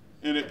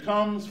 And it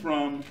comes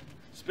from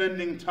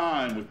spending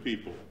time with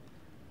people.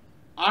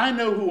 I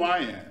know who I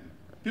am.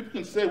 People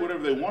can say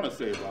whatever they want to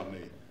say about me.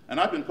 And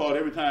I've been called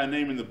every kind of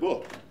name in the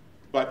book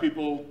by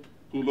people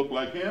who look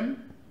like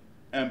him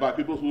and by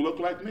people who look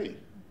like me.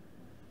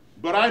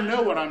 But I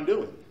know what I'm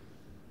doing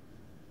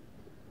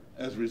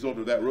as a result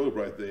of that robe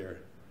right there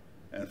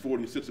and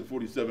 46 or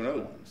 47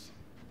 other ones.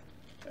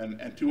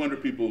 And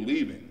 200 people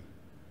leaving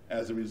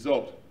as a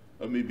result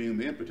of me being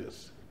the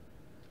impetus.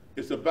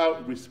 It's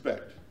about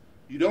respect.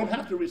 You don't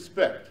have to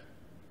respect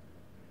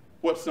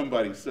what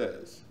somebody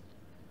says,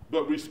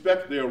 but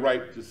respect their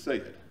right to say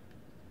it.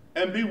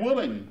 And be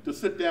willing to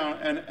sit down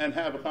and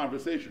have a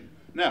conversation.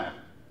 Now,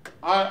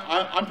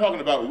 I'm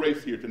talking about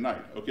race here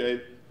tonight,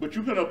 okay? But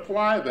you can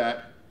apply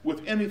that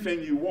with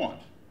anything you want.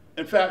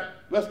 In fact,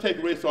 let's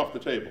take race off the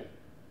table.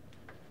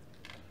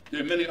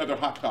 There are many other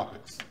hot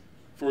topics.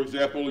 For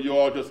example, you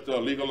all just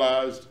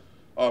legalized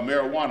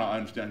marijuana, I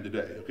understand,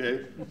 today,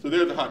 okay? So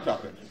there's a hot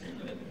topic.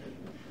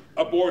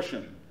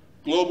 Abortion,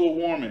 global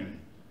warming,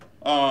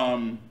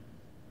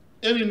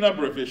 any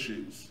number of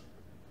issues.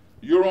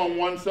 You're on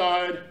one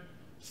side,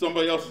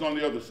 somebody else is on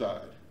the other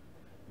side.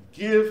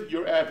 Give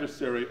your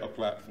adversary a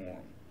platform.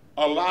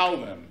 Allow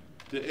them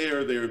to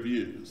air their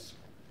views.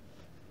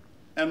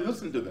 And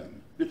listen to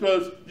them,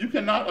 because you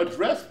cannot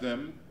address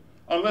them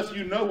unless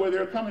you know where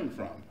they're coming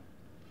from.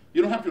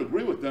 You don't have to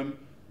agree with them,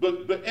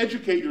 but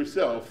educate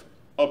yourself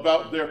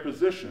about their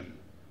position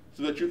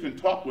so that you can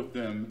talk with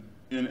them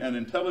in an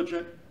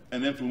intelligent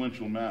and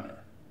influential manner.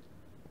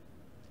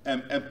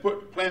 And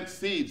plant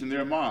seeds in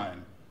their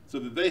mind so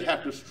that they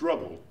have to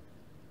struggle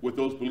with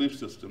those belief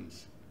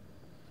systems.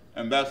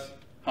 And that's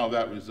how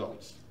that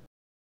results.